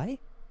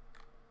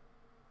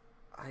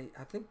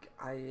 I think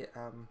I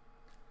am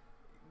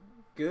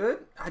good.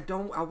 I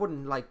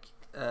wouldn't like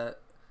I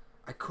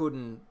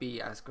couldn't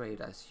be as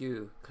great as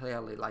you,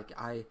 clearly. Like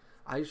I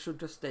should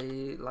just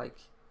stay like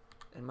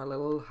in my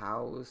little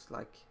house,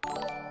 like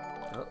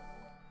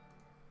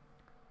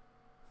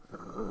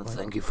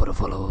thank you for the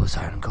follow,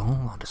 Siren Cole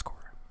 _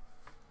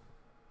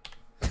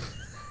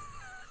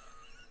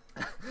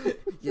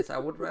 Yes, I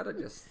would rather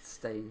just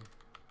stay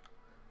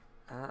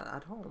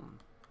at home.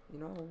 You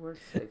know, we're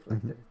safe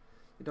like that.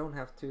 You don't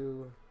have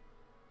to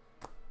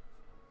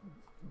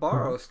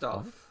borrow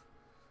stuff.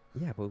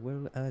 Yeah, but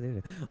we'll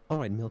all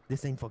right, Milk.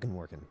 This ain't fucking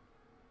working.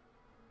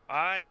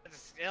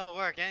 It'll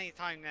work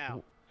anytime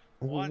now.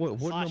 What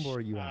number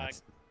are you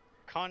at?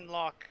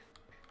 Conlock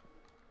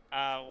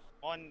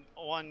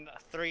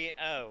 1130.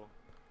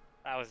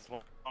 That was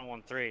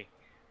 113.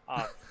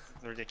 Oh,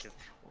 ridiculous.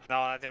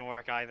 No, that didn't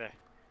work either.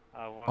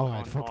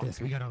 Alright, fuck this.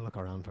 We gotta look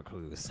around for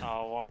clues.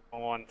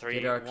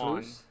 1131. Get our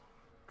clues.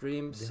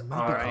 Dreams There might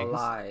are be a clues.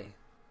 lie.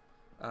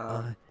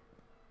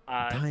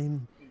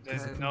 Time.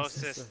 There's no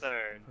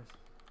sister.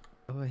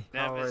 Oi.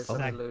 Never Power is an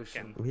second.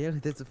 illusion. Really,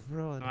 that's a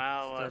fraud.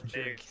 Well,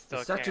 Statue. they still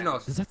The statue can.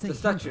 knows. Does that say The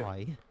statue.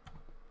 Why?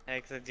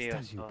 Takes a deal.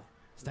 Statue. So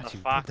Statue.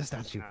 the Fuck fox the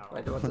statue. now.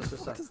 Wait, what does this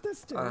What say? does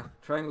this do?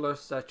 Triangular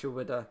statue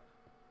with a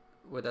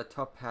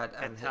top hat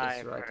and his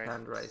tie right first.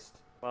 hand raised.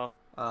 Well,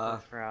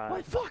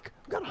 Wait, fuck!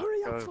 We gotta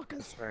hurry up, go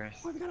fuckers!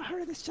 first. Wait, we gotta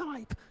hurry this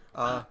jibe.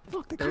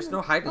 Fuck, they're There's coming.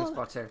 no hiding Oh,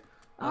 spots here.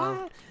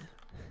 Ah!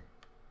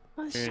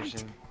 Oh, shit.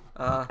 Version.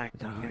 We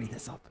gotta hurry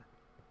this up.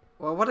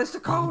 Well, what is the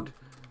code?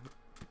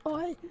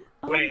 Oi,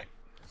 Wait.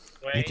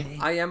 Okay.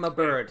 I am a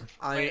bird.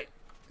 Wait.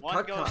 One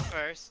Cut, goes cut.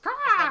 first. Cut.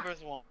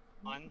 This number's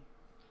one.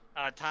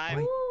 Time.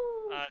 Wait.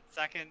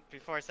 Second.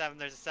 Before 7,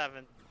 there's a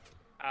 7.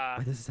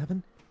 Wait, this is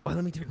 7? Oh,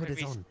 let me put Could this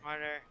be on.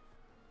 smarter.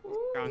 Ooh.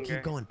 Stronger.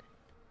 Keep going.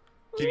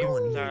 Keep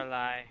going. Our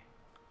lie.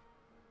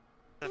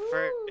 The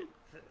first.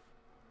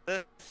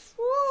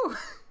 Woo!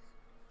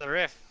 The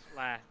riff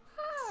lie.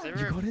 The You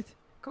riff. got it?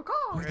 Coco!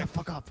 Hurry the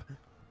fuck up.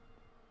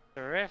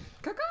 The riff.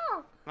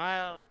 Coco!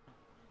 Smile.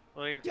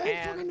 Well, you you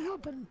ain't can. fucking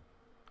helping.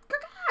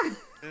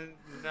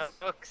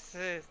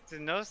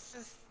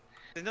 Denosis?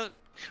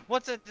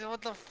 What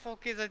the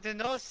fuck is a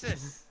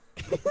denosis?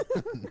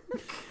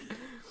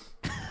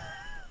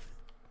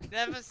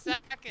 Never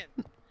second.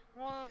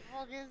 What the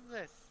fuck is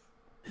this?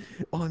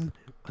 Oh,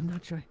 I'm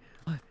not sure.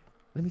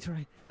 Let me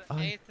try.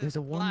 Eighth There's is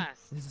a 1.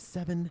 last. There's a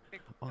 7.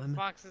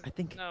 Foxes, I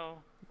think- no.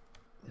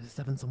 There's a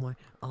 7 somewhere.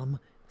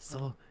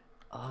 So,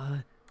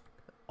 I.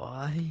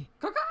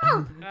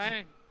 Coco!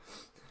 Right.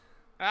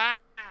 Ah!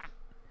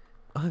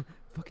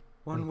 Fuck.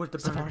 One with the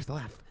Safar's the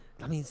left.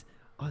 That means,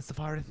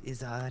 Safar is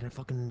the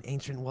fucking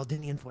ancient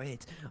Waldinian for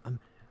 8.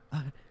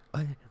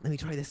 Let me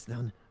try this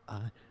down.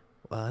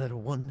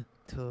 1,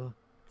 2,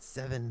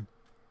 7,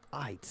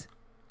 8.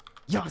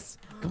 Yes!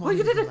 Come on, Oh,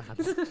 you did it!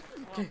 lads. You did it!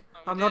 Okay,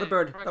 I'm not a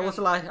bird. That was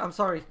a lie. I'm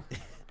sorry.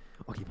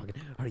 Okay, fucking,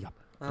 hurry up.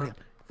 Uh, Hurry up,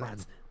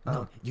 lads.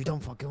 No, you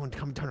don't fucking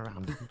come turn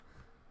around.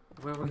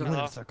 Where we're We're going? in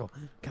a circle.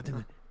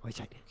 Captain, wait,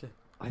 shit. Okay.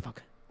 I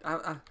fuck.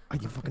 Uh,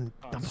 You fucking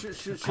dumb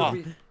fuck.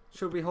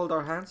 should we hold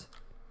our hands?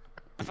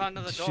 I found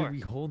another Should door. we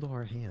hold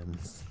our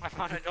hands? I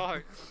found a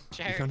door.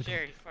 found a door.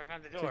 Sheriff, I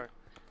found a door.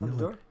 On the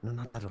door? No,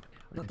 not that door.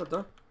 Not the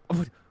door?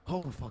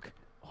 Oh, fuck.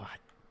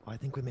 I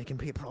think we're making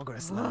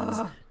progress, lads.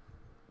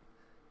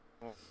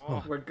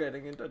 Oh, We're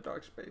getting into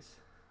dark space.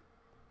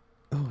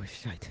 Oh,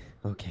 shit.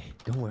 Okay,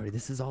 don't worry.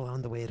 This is all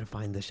on the way to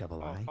find the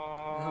shovel eye.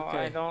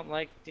 I Okay. don't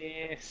like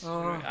this.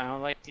 Oh. I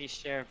don't like these,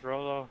 Sheriff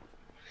Rollo.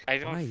 I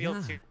don't Why, feel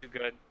yeah. too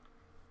good.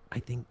 I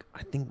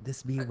think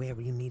this be where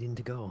we're needing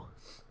to go.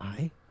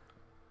 Aye?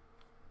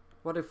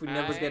 What if we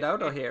never get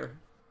out of here?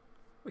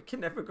 We can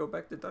never go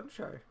back to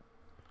Dunshire.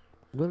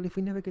 Well, if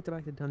we never get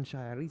back to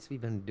Dunshire, at least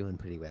we've been doing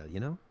pretty well, you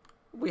know?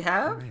 We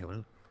have? Alright,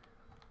 well,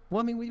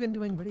 I mean, we've been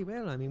doing pretty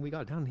well. I mean, we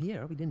got down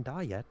here. We didn't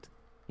die yet.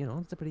 You know,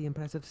 it's a pretty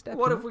impressive step.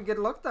 What you if know? we get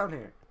locked down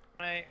here?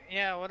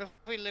 Yeah, what if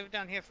we live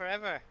down here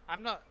forever?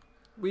 I'm not.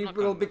 We Not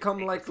will gonna become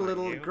make like fun of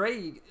little you.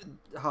 grey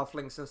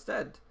halflings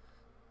instead.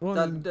 Well,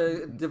 I that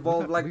mean,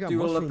 devolve we like got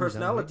dual mushrooms down here. You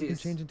personalities. can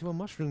change into a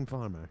mushroom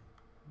farmer.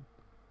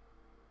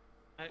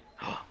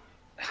 How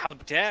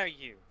dare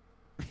you?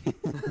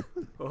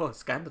 Oh,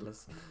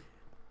 scandalous.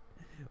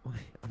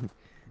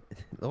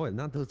 Oh,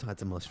 not those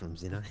types of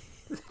mushrooms, you know?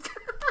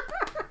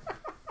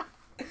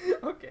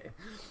 Okay.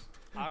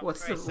 I'm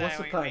What's afraid the I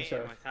ain't plan, meeting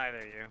Sheriff? with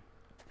either of you.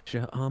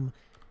 Sure,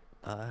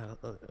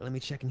 let me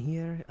check in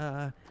here.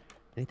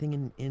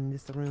 Anything in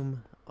this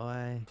room?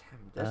 Damn,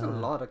 there's a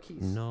lot of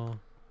keys. No.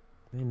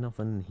 Ain't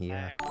nothing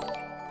here.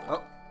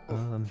 Oh,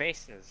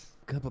 Faces.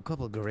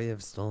 Couple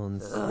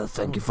gravestones.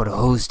 thank you for the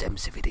host,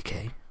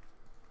 MCVDK.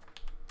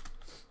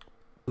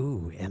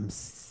 Ooh,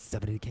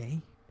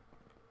 M70K?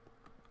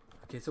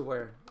 Okay, so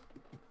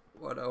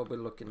what are we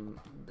looking?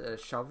 The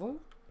shovel?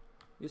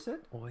 You said?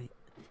 Oi.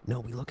 No,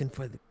 we looking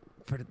for the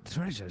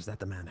treasures that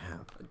the man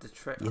have. The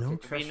You know?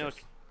 treasures. We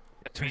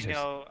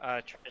know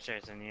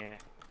treasures in here.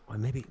 Or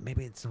maybe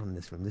it's not in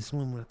this room. This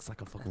room looks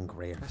like a fucking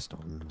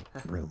gravestone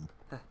room.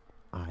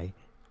 Aye.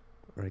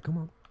 Alright, come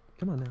on.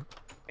 Come on now.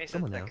 Faces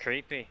Come on are now.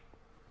 creepy.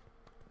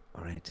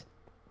 All right.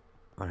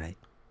 All right.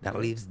 That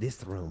leaves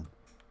this room.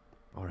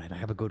 All right. I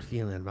have a good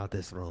feeling about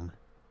this room.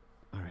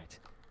 All right.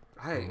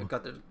 I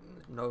got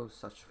no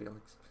such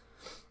feelings.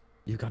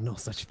 You got no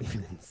such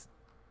feelings.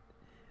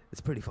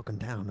 It's pretty fucking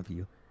down of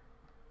you.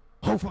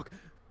 Oh fuck!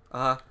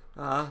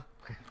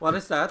 What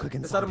is that? Quick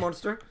Is that inside. a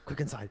monster? Quick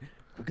inside.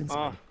 Quick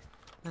inside.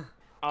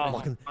 Oh,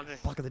 Blocking I'll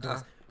just- the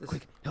doors. this-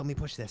 Quick, help me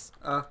push this.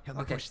 Help me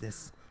okay. push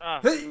this.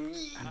 Hey!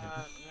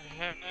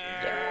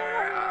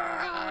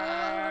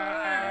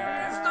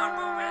 It's not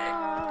moving!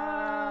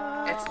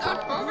 It's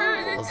not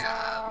moving!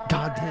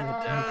 God damn it,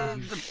 Michael,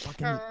 you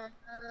fucking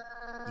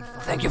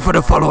Thank you for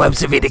the follow,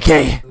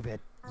 MCVDK. move it,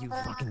 you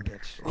fucking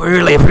bitch. We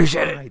really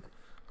appreciate it. Alright.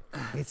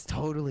 It's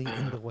totally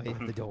in the way of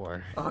the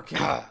door. Okay.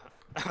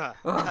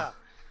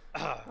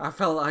 I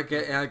felt like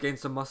I gained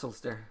some muscles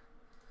there.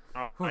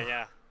 Oh,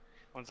 yeah.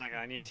 1 second,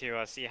 I need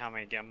to see how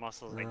many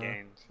muscles I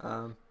gained.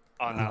 Um,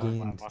 Oh, You no,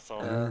 gained, muscle.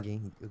 you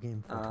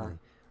gained 420.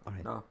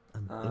 Alright, no.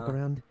 look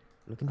around.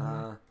 Look in here.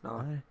 No.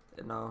 Alright.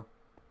 No.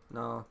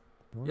 No.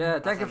 No, Yeah,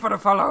 thank you for the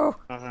follow.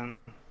 Nothing.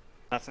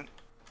 Nothing.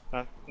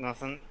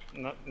 Nothing.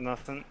 Nothing.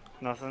 Nothing.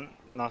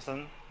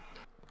 Nothing.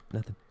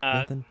 Nothing. Uh,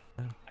 Nothing.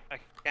 I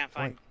can't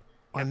find.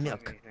 Oh, can't find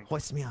milk. anything.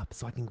 Hoist me up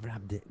so I can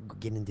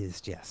get into this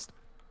chest.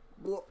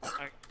 What?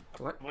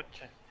 What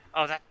chest?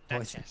 Oh, that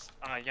Hoist. chest.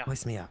 Yeah.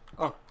 Hoist me up.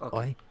 Oh, okay.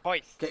 Oi.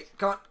 Hoist. Okay,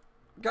 come on.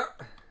 Go.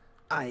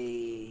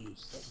 I.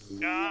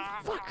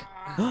 Fuck.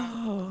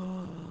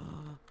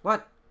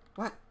 What?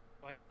 What?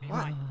 What?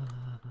 What?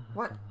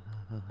 What?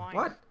 Fine.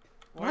 What?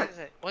 What is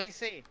it? What do you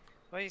see?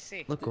 What do you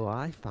see? Look what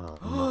I found.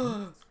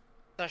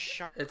 The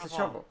shovel. It's a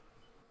shovel.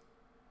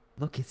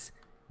 Look, it's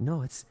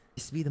used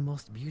to be the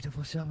most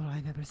beautiful shovel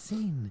I've ever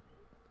seen.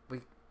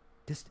 Wait.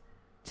 Just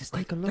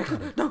take a look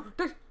at it. No,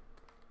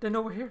 they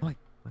know we're here.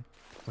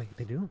 Wait,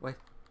 they do? Wait.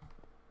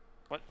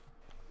 What?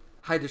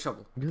 Hide the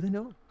shovel. Do they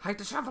know? Hide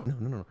the shovel.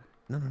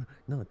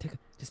 No. Take a,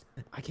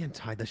 I can't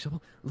hide the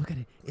shovel. Look at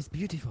it. It's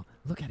beautiful.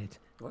 Look at it.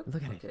 What?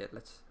 Look at it. Okay,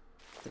 let's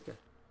take a.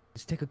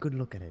 Just take a good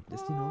look at it.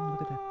 Just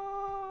look at that.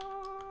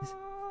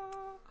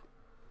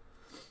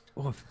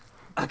 Off.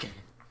 Okay.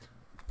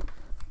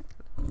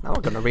 Now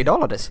we're gonna read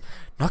all of this.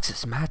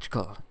 Noxus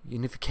magical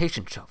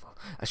unification shovel.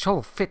 A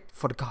shovel fit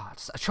for the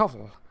gods. A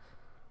shovel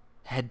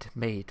head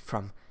made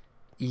from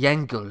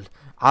Yangul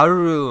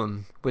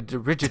Arun with the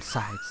rigid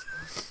sides.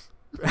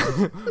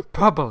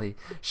 Probably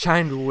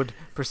shined with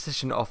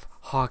precision of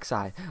hawk's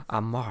eye.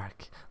 A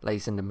mark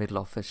lays in the middle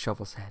of the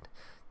shovel's head,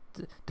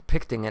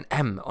 depicting an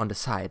M on the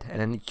side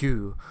and an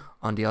U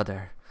on the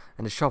other.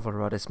 And the shovel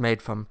rod is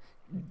made from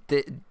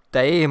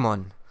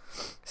daemon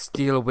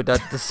steel with a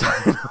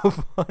design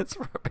of what's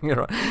wrapping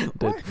around.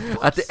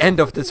 At the end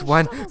of this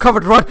wine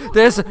covered rod,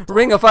 there's a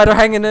ring of fire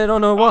hanging it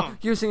on a wall,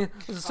 using it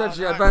as a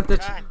strategy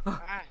advantage.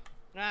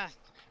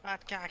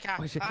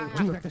 Wait, shit.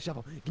 Give me back the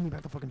shovel. Give me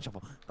back the fucking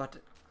shovel. But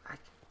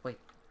wait,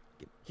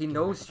 he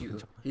knows you.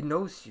 He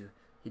knows you.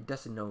 He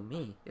doesn't know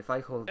me. If I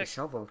hold the Guys,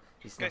 shovel,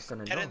 he's not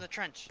gonna Get know. in the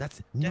trench.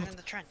 That's Get not in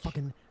the trench.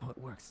 fucking how it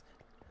works.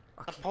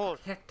 Okay, pole.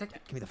 here, take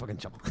it. Give me the fucking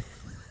shovel.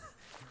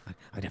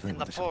 I definitely In want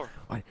the the shovel. pool.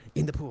 Alright,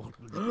 in the pool.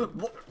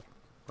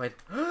 Wait.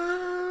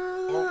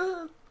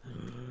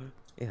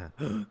 Yeah.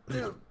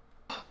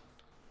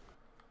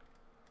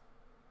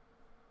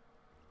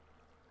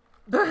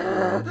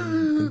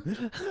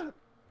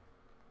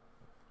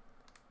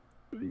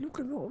 You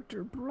can hold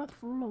your breath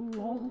for a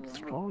long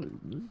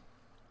time.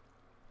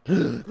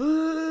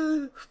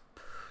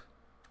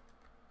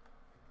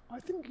 I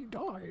think he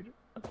died.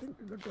 I think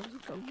the does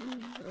come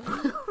in.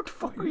 What the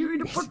fuck are you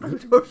going to put my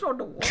toes on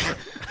the wall?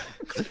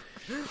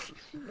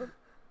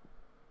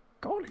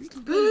 God, he's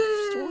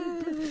very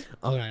strong.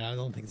 Alright, I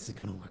don't think this is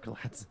gonna work,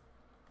 lads.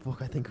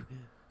 Fuck, I think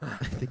we're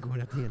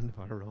at the end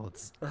of our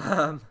roads.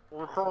 I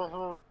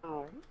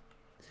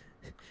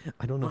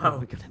don't know Wow.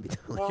 what we're gonna be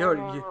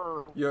doing.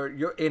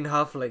 You're in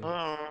hafling.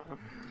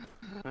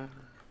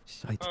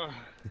 Shite.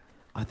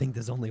 I think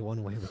there's only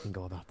one way we can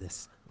go about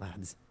this,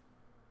 lads.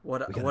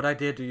 What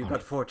idea do you got,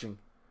 Alright. forging?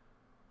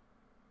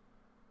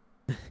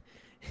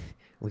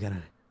 We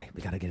gotta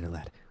get it,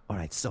 lad. All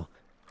right, so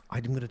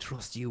I'm gonna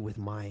trust you with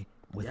my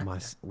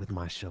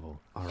shovel.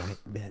 All right,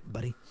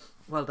 buddy.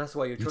 Well, that's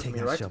why you trust take me,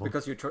 that right? shovel.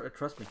 Because you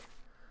trust me.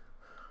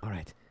 All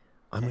right,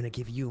 I'm gonna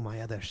give you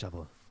my other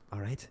shovel. All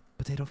right,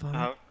 potato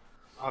farmer.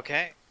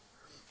 Okay.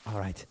 All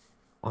right,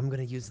 I'm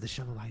gonna use the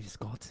shovel I just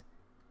got,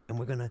 and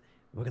we're gonna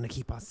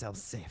keep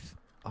ourselves safe.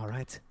 All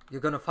right.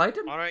 You're gonna fight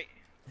him? All right.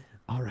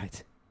 All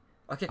right.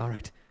 Okay. All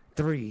right.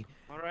 3,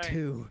 All right.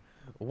 2,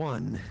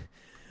 1.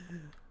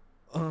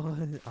 All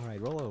right,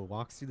 Rollo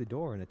walks through the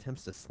door and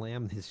attempts to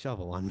slam his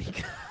shovel on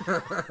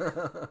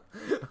Mika.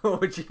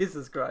 Oh,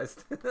 Jesus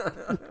Christ.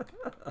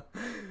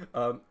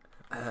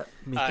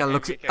 Mika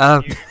looks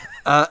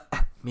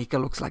Mika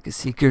looks like a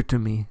seeker to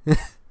me. Yeah,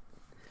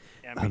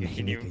 Hey, Mika,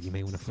 can Mika, you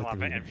may wanna flip swap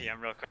the an room.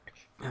 NPM real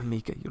quick?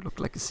 Mika, you look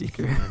like a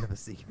seeker. Kind of a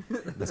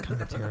secret. That's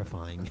kind of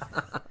terrifying.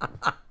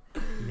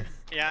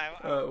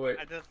 Yeah, Wait.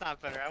 that's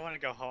not better. I want to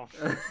go home.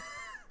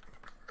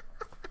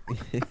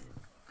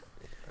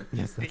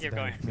 Yes, that's You're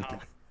better. going home.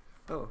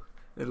 Oh,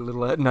 a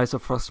little nicer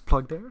frost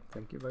plug there.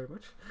 Thank you very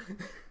much.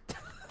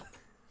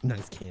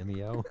 Nice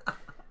cameo.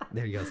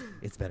 There he goes.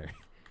 It's better.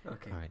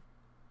 Okay. All right.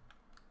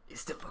 He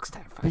still looks But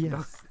terrifying.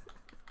 though.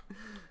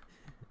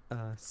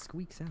 yes.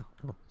 Squeaks out.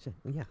 Oh shit.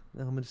 Yeah.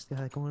 I'm just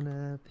going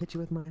to hit you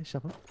with my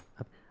shovel.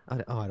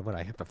 What?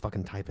 I have to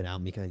fucking type it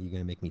out, Mika. You're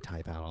gonna make me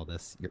type out all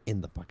this. You're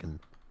in the fucking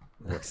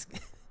voice.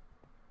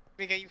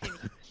 Mika, you can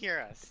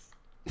hear us.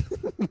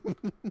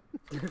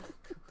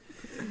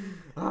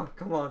 Oh,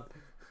 come on.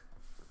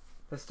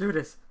 Let's do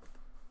this.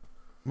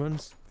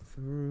 Runs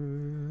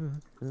through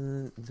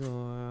the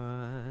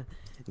door,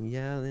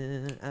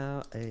 yelling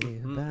out a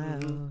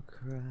battle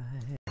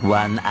cry.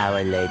 1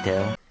 hour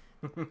later.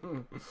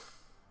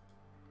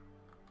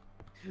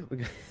 We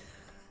got-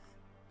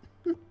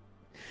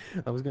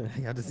 I was gonna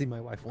hang out to see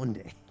my wife one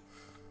day.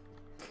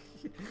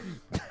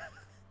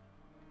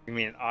 You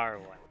mean our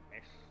one?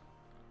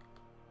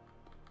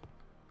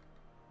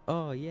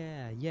 Oh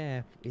yeah.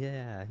 You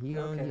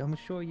know, Okay. I'm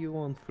sure you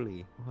won't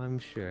flee. I'm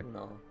sure.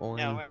 No. Oh,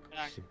 No, I'm we're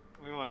not, sure.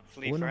 we won't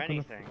flee We're for not gonna-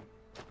 anything.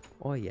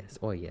 Oh yes.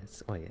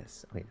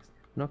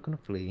 Not gonna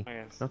flee. Oh,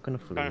 yes. Not gonna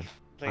I'm flee. gonna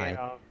flee I- at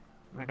all.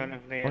 I'm gonna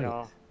flee Oh, at yes.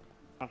 all. Not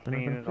I'm not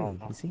fleeing gonna at all.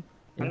 flee. You see?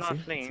 I'm You not see?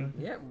 fleeing.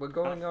 Yeah, we're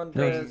going on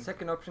No, the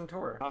second option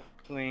tour. Not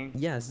fleeing.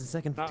 Yeah, it's the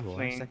second Not tour.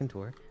 fleeing. Second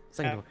tour.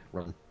 Second Yeah. tour.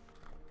 Run.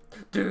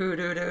 Do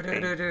do do do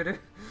do do do.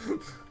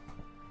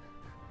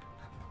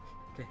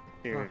 Okay.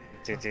 Do,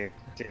 do, do,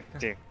 do,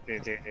 do, do,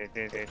 do,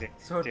 do, do, do,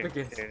 So it do,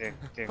 begins. do, do,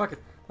 do. Fuck it.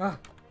 Ah.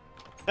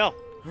 No!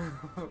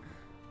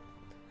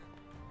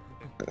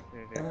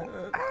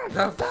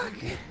 No, fuck.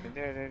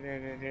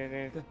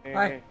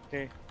 Hi.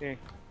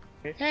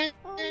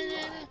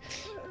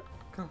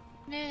 Come.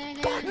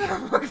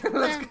 Fucking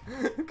let's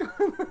go.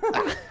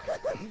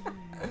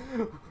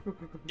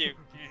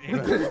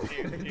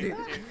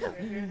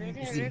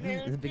 See,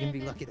 the big and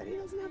be lucky that he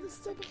doesn't have this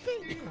stupid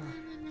thing.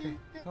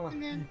 Come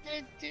on.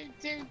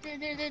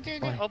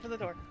 Open the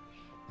door.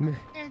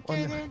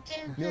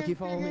 Milky,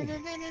 follow me.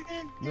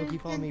 Milky,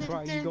 follow me,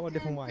 bro. You go a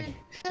different way.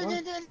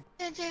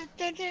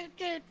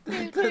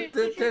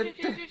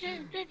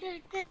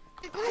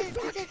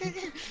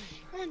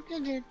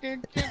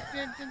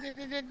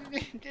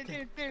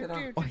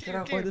 Get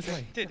out. Boy, this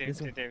way.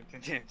 This way.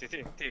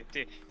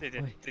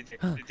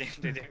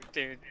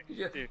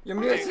 Your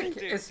music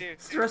is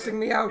stressing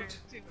me out.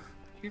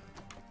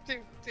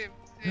 Take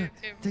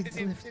this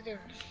lift.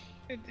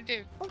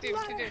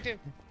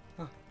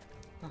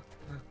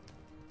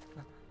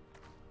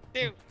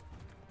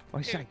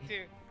 Oh, shit.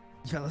 You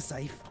fell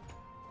safe.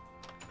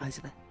 I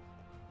see that.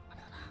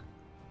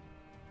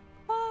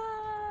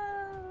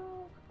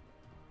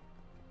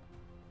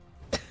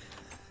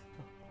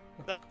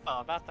 Oh,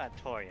 about that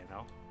toy, you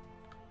know.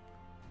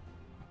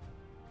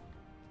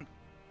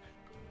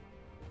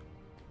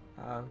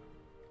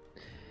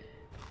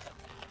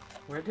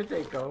 Where did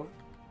they go?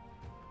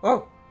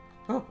 Oh!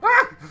 Oh!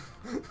 Ah!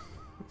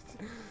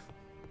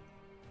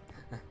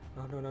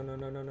 Oh no.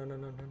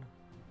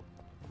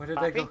 Where did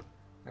they go? Poppy?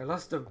 I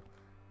lost them.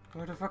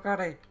 Where the fuck are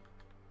they?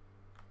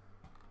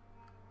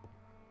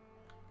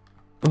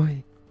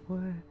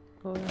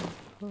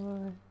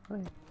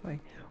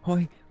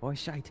 Oi,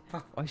 shite.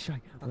 Huh. Oi,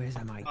 shite. Where's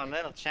that mic? Oh,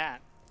 little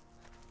chat.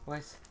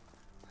 Where's...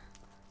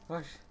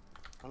 Where's...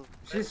 A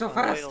She's so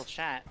Little fast.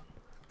 chat.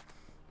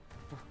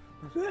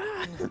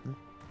 Good.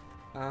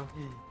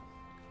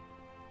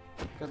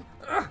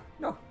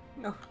 No.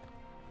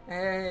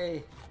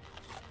 Hey.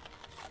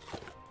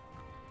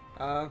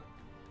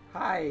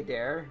 Hi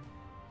there.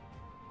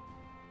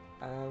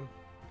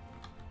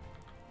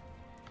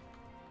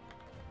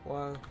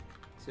 Want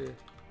to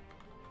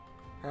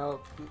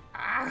help?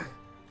 Ah.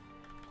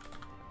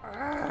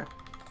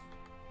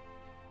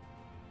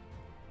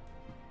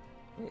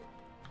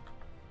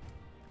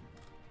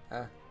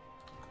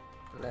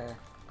 Le.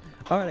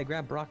 Alright, I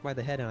grab Brocc by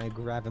the head and I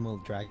grab him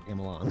and drag him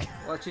along.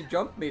 Well, she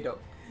jumped me though.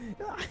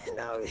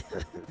 No,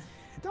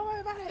 don't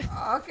worry about it.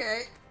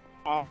 Okay.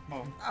 Oh,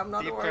 I'm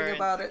not deeper worried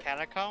about into it.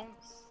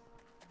 Catacombs?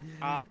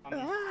 Come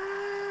on.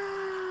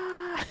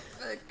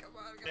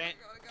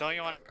 Don't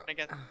you want to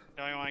get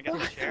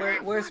the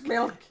sheriff? Where's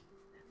Milk?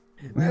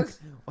 Milk. Where's...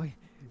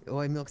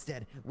 Oi, Milk's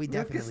dead. We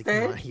Milk is definitely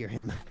dead? cannot hear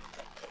him.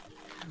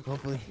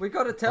 Hopefully. We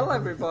gotta tell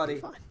hopefully everybody.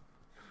 he'll be fine.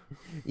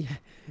 Yeah.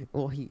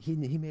 Well, he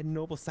made a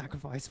noble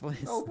sacrifice for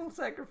his. Noble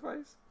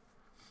sacrifice.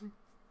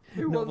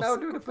 He will Noble now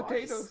do the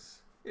sacrifice.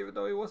 potatoes, even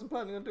though he wasn't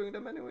planning on doing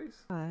them anyways.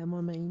 I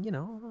mean, you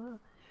know,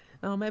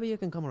 maybe you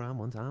can come around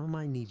one time. I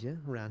might need you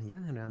around here,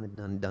 around the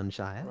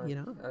Dunshire, you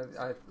know.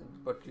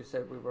 But you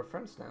said we were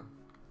friends now.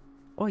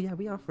 Oh yeah,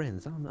 we are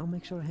friends. I'll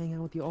make sure to hang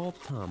out with you all the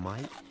time,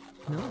 mate.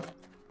 You know.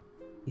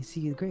 You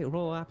see, the great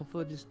Rollo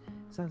Applefoot just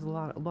has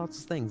lots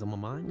of things on my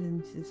mind,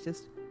 and it's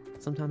just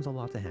sometimes a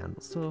lot to handle.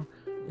 So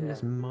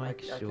just make I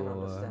can sure.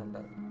 understand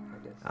that, I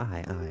guess.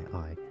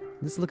 Aye.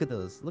 Just look at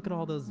those. Look at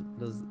all those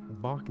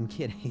barking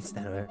kiddies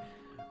that are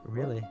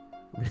really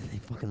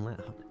fucking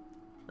loud.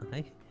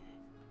 Aye.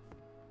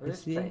 Who's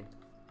see? playing?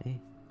 Hey.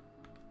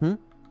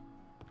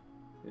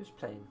 Who's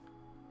playing?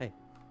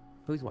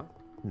 Who's what?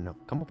 No,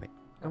 come over here.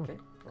 Come Okay.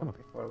 over here. Come over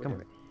What are here. we Come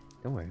doing? over here.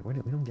 Don't worry.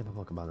 We don't give a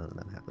fuck about none of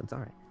that happens. All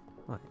right.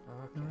 All right.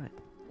 Okay. All right.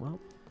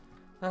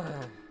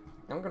 Well,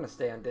 I'm gonna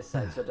stay on this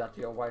side so that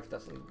your wife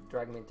doesn't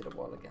drag me into the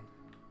wall again.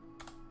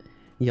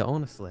 yeah.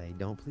 Honestly,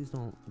 please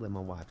don't let my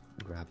wife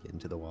grab you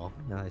into the wall.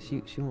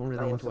 She won't really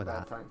That was enjoy a bad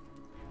that. time.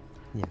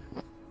 Yeah.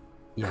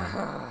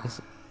 Yeah.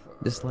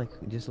 just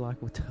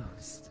like with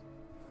toast.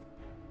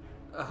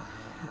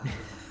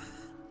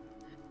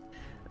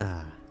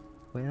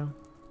 Well,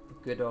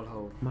 Good old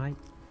hoe.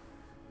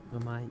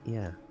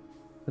 yeah.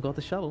 I got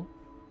the shovel.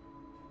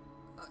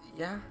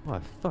 Yeah? Oh,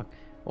 fuck.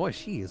 Oh,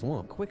 she is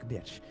one quick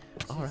bitch.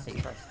 All Jesus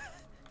right. Christ.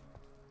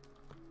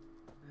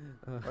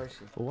 Where is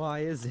she? Why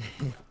is it?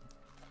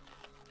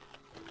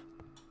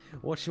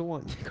 What you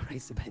want, you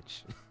crazy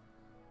bitch?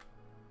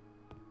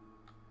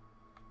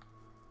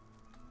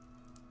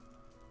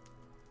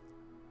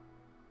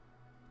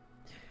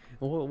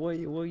 What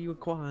are you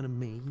acquiring of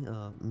me?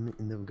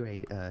 In the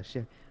great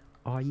chef.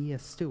 Are ye a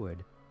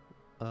steward?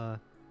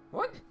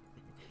 What?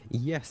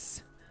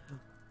 Yes.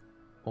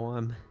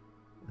 I'm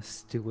a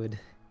steward.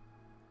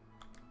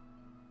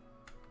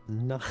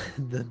 Not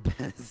the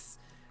best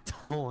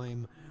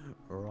time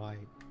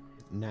right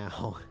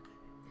now.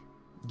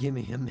 Give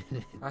me a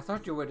minute. I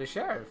thought you were the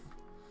sheriff.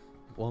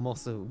 Well,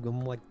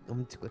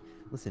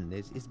 listen,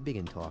 it's big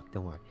in talk,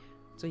 don't worry.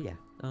 So yeah,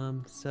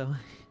 so,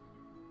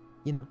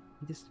 you know,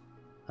 you just,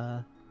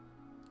 got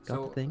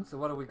the thing. So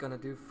what are we gonna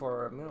do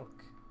for milk?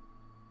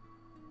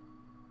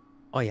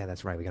 Oh yeah,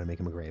 that's right, we gotta make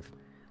him a grave.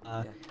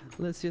 Yeah.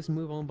 Let's just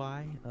move on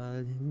by,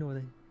 ignore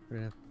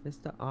the,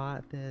 Mr.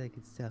 Arthur,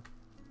 good stuff.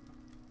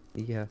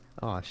 Yeah,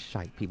 oh,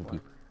 shite, people.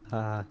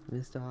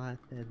 Mr. Hart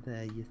said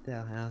that you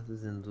sell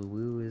houses and the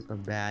wooers are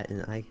bad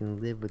and I can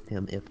live with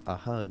him if a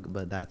hug,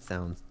 but that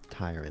sounds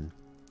tiring.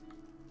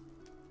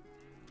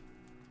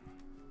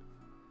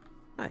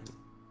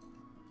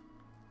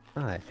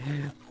 Hi.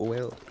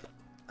 Well,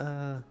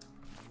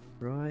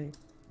 right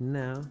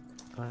now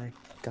I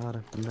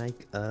gotta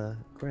make a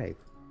grave.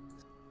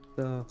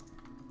 So,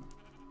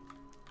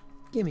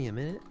 give me a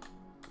minute.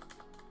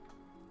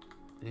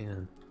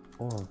 And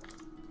I'll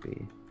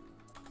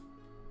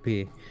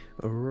be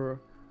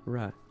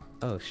right.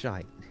 Oh,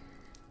 shite.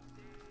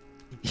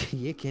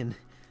 You can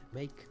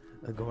make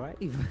a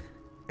grave.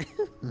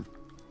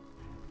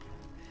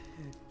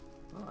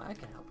 Oh, I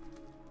can help.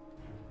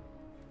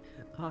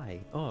 Hi.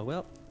 Oh,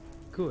 well,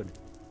 good.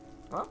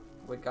 Well,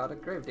 we got a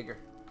gravedigger.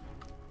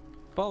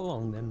 Follow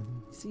along then.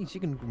 See, she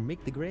can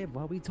make the grave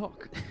while we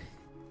talk.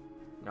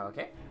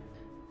 Okay.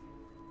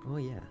 Oh,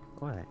 yeah.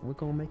 Alright, we're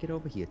gonna make it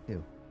over here,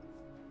 too.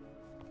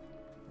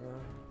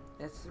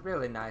 It's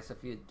really nice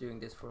of you doing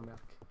this for milk.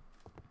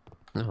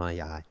 Oh,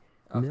 yeah.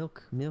 Oh.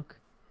 Milk.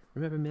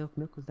 Remember Milk?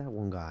 Milk was that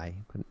one guy.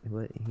 He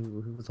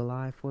was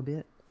alive for a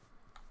bit.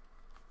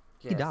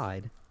 He Yes.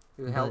 died.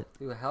 Who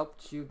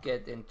helped you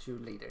get into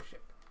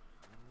leadership.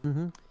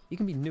 Mm-hmm. You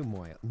can be new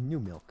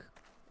Milk.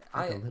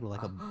 Like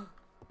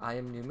I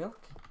am new milk?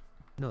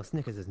 No,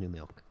 Snickers is new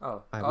Milk.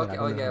 Oh, I okay.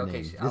 don't know her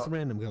Okay. name. This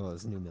random girl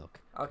is new Milk.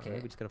 Okay.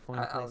 Alright, we just gotta find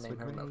a I'll place name with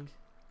her grave. milk.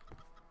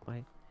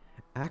 Right.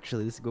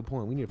 Actually, this is a good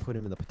point. We need to put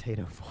him in the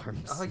potato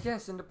farms. Oh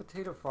yes, in the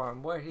potato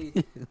farm where he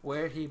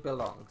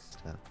belongs.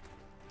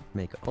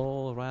 Make it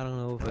all right on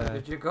over. Where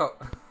did you go?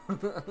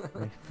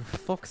 Right, for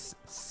fuck's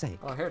sake.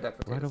 Oh, here that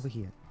potatoes. Right over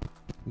here.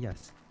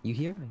 Yes. You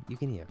hear? You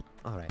can hear.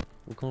 Alright.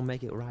 We're gonna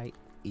make it right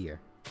here.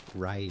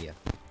 Right here.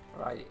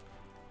 Right.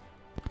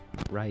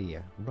 Right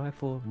here. Right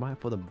for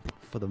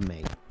the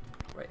main.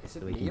 Wait, is it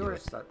So we can me do or it.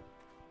 is that?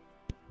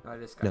 No,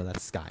 this guy. No,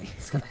 that's Sky.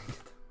 Sky.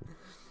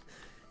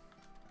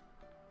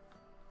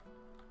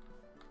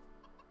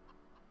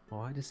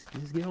 Alright, just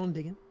get on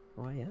digging.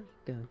 Oh yeah.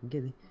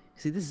 Get it.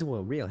 See, this is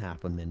what real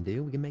haflingmen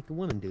do. We can make the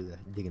women do the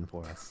digging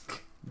for us.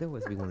 That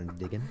was we wanted to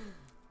digging.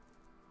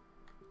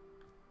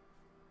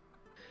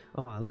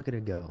 Oh, look at her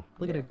go.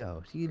 Look at her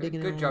go. She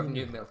digging Good all job, in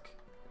new there. milk.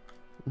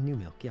 New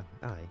Milk, yeah.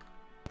 Aye.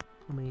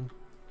 I mean,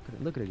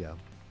 look at her go.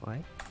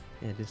 Alright?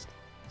 Yeah, just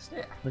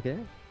Yeah. look at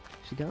her.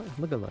 She got,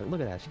 look at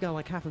that. She got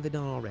like half of it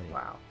done already.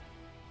 Wow.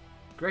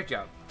 Great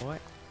job. What?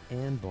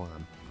 And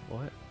bomb.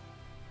 What?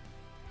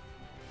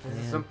 This is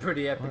Man, some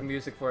pretty epic what?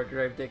 music for a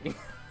grave digging.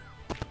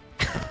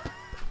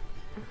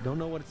 Don't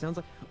know what it sounds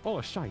like?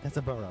 Oh, shite, that's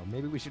a burrow.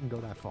 Maybe we shouldn't go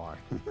that far.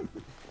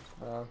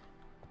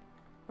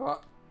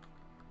 What?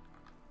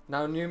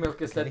 Now new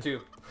milk is dead Okay.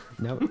 too.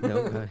 No.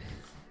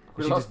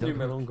 We She lost just New dug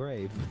her Milk. own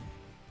grave.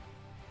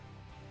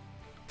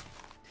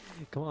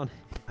 Come on.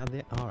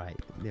 Alright,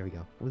 there we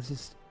go. Let's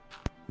just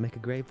make a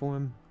grave for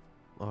him.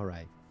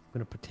 Alright. I'm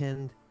gonna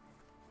pretend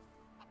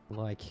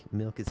like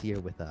Milk is here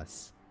with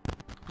us.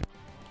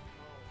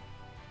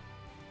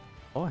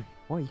 Oh,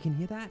 you can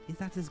hear that?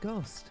 That's his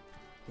ghost.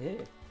 Yeah.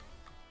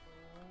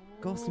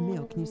 Ghost of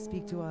Milk, can you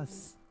speak to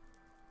us?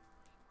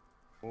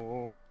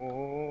 Oh,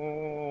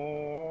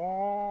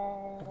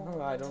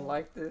 I don't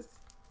like this.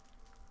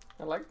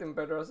 I like them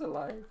better as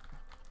alive.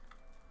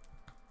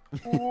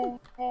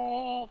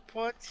 Oh,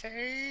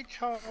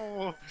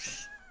 potatoes!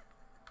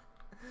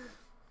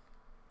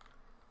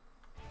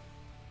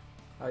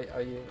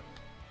 Are you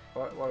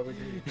What are we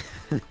doing?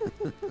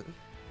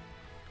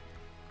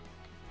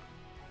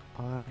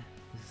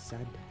 This is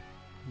sad.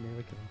 There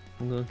we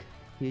go. Look,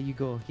 here you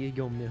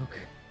go, milk.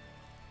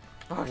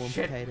 Oh One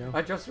shit! potato.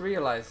 I just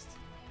realized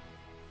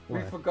we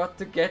What? forgot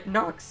to get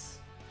Nox.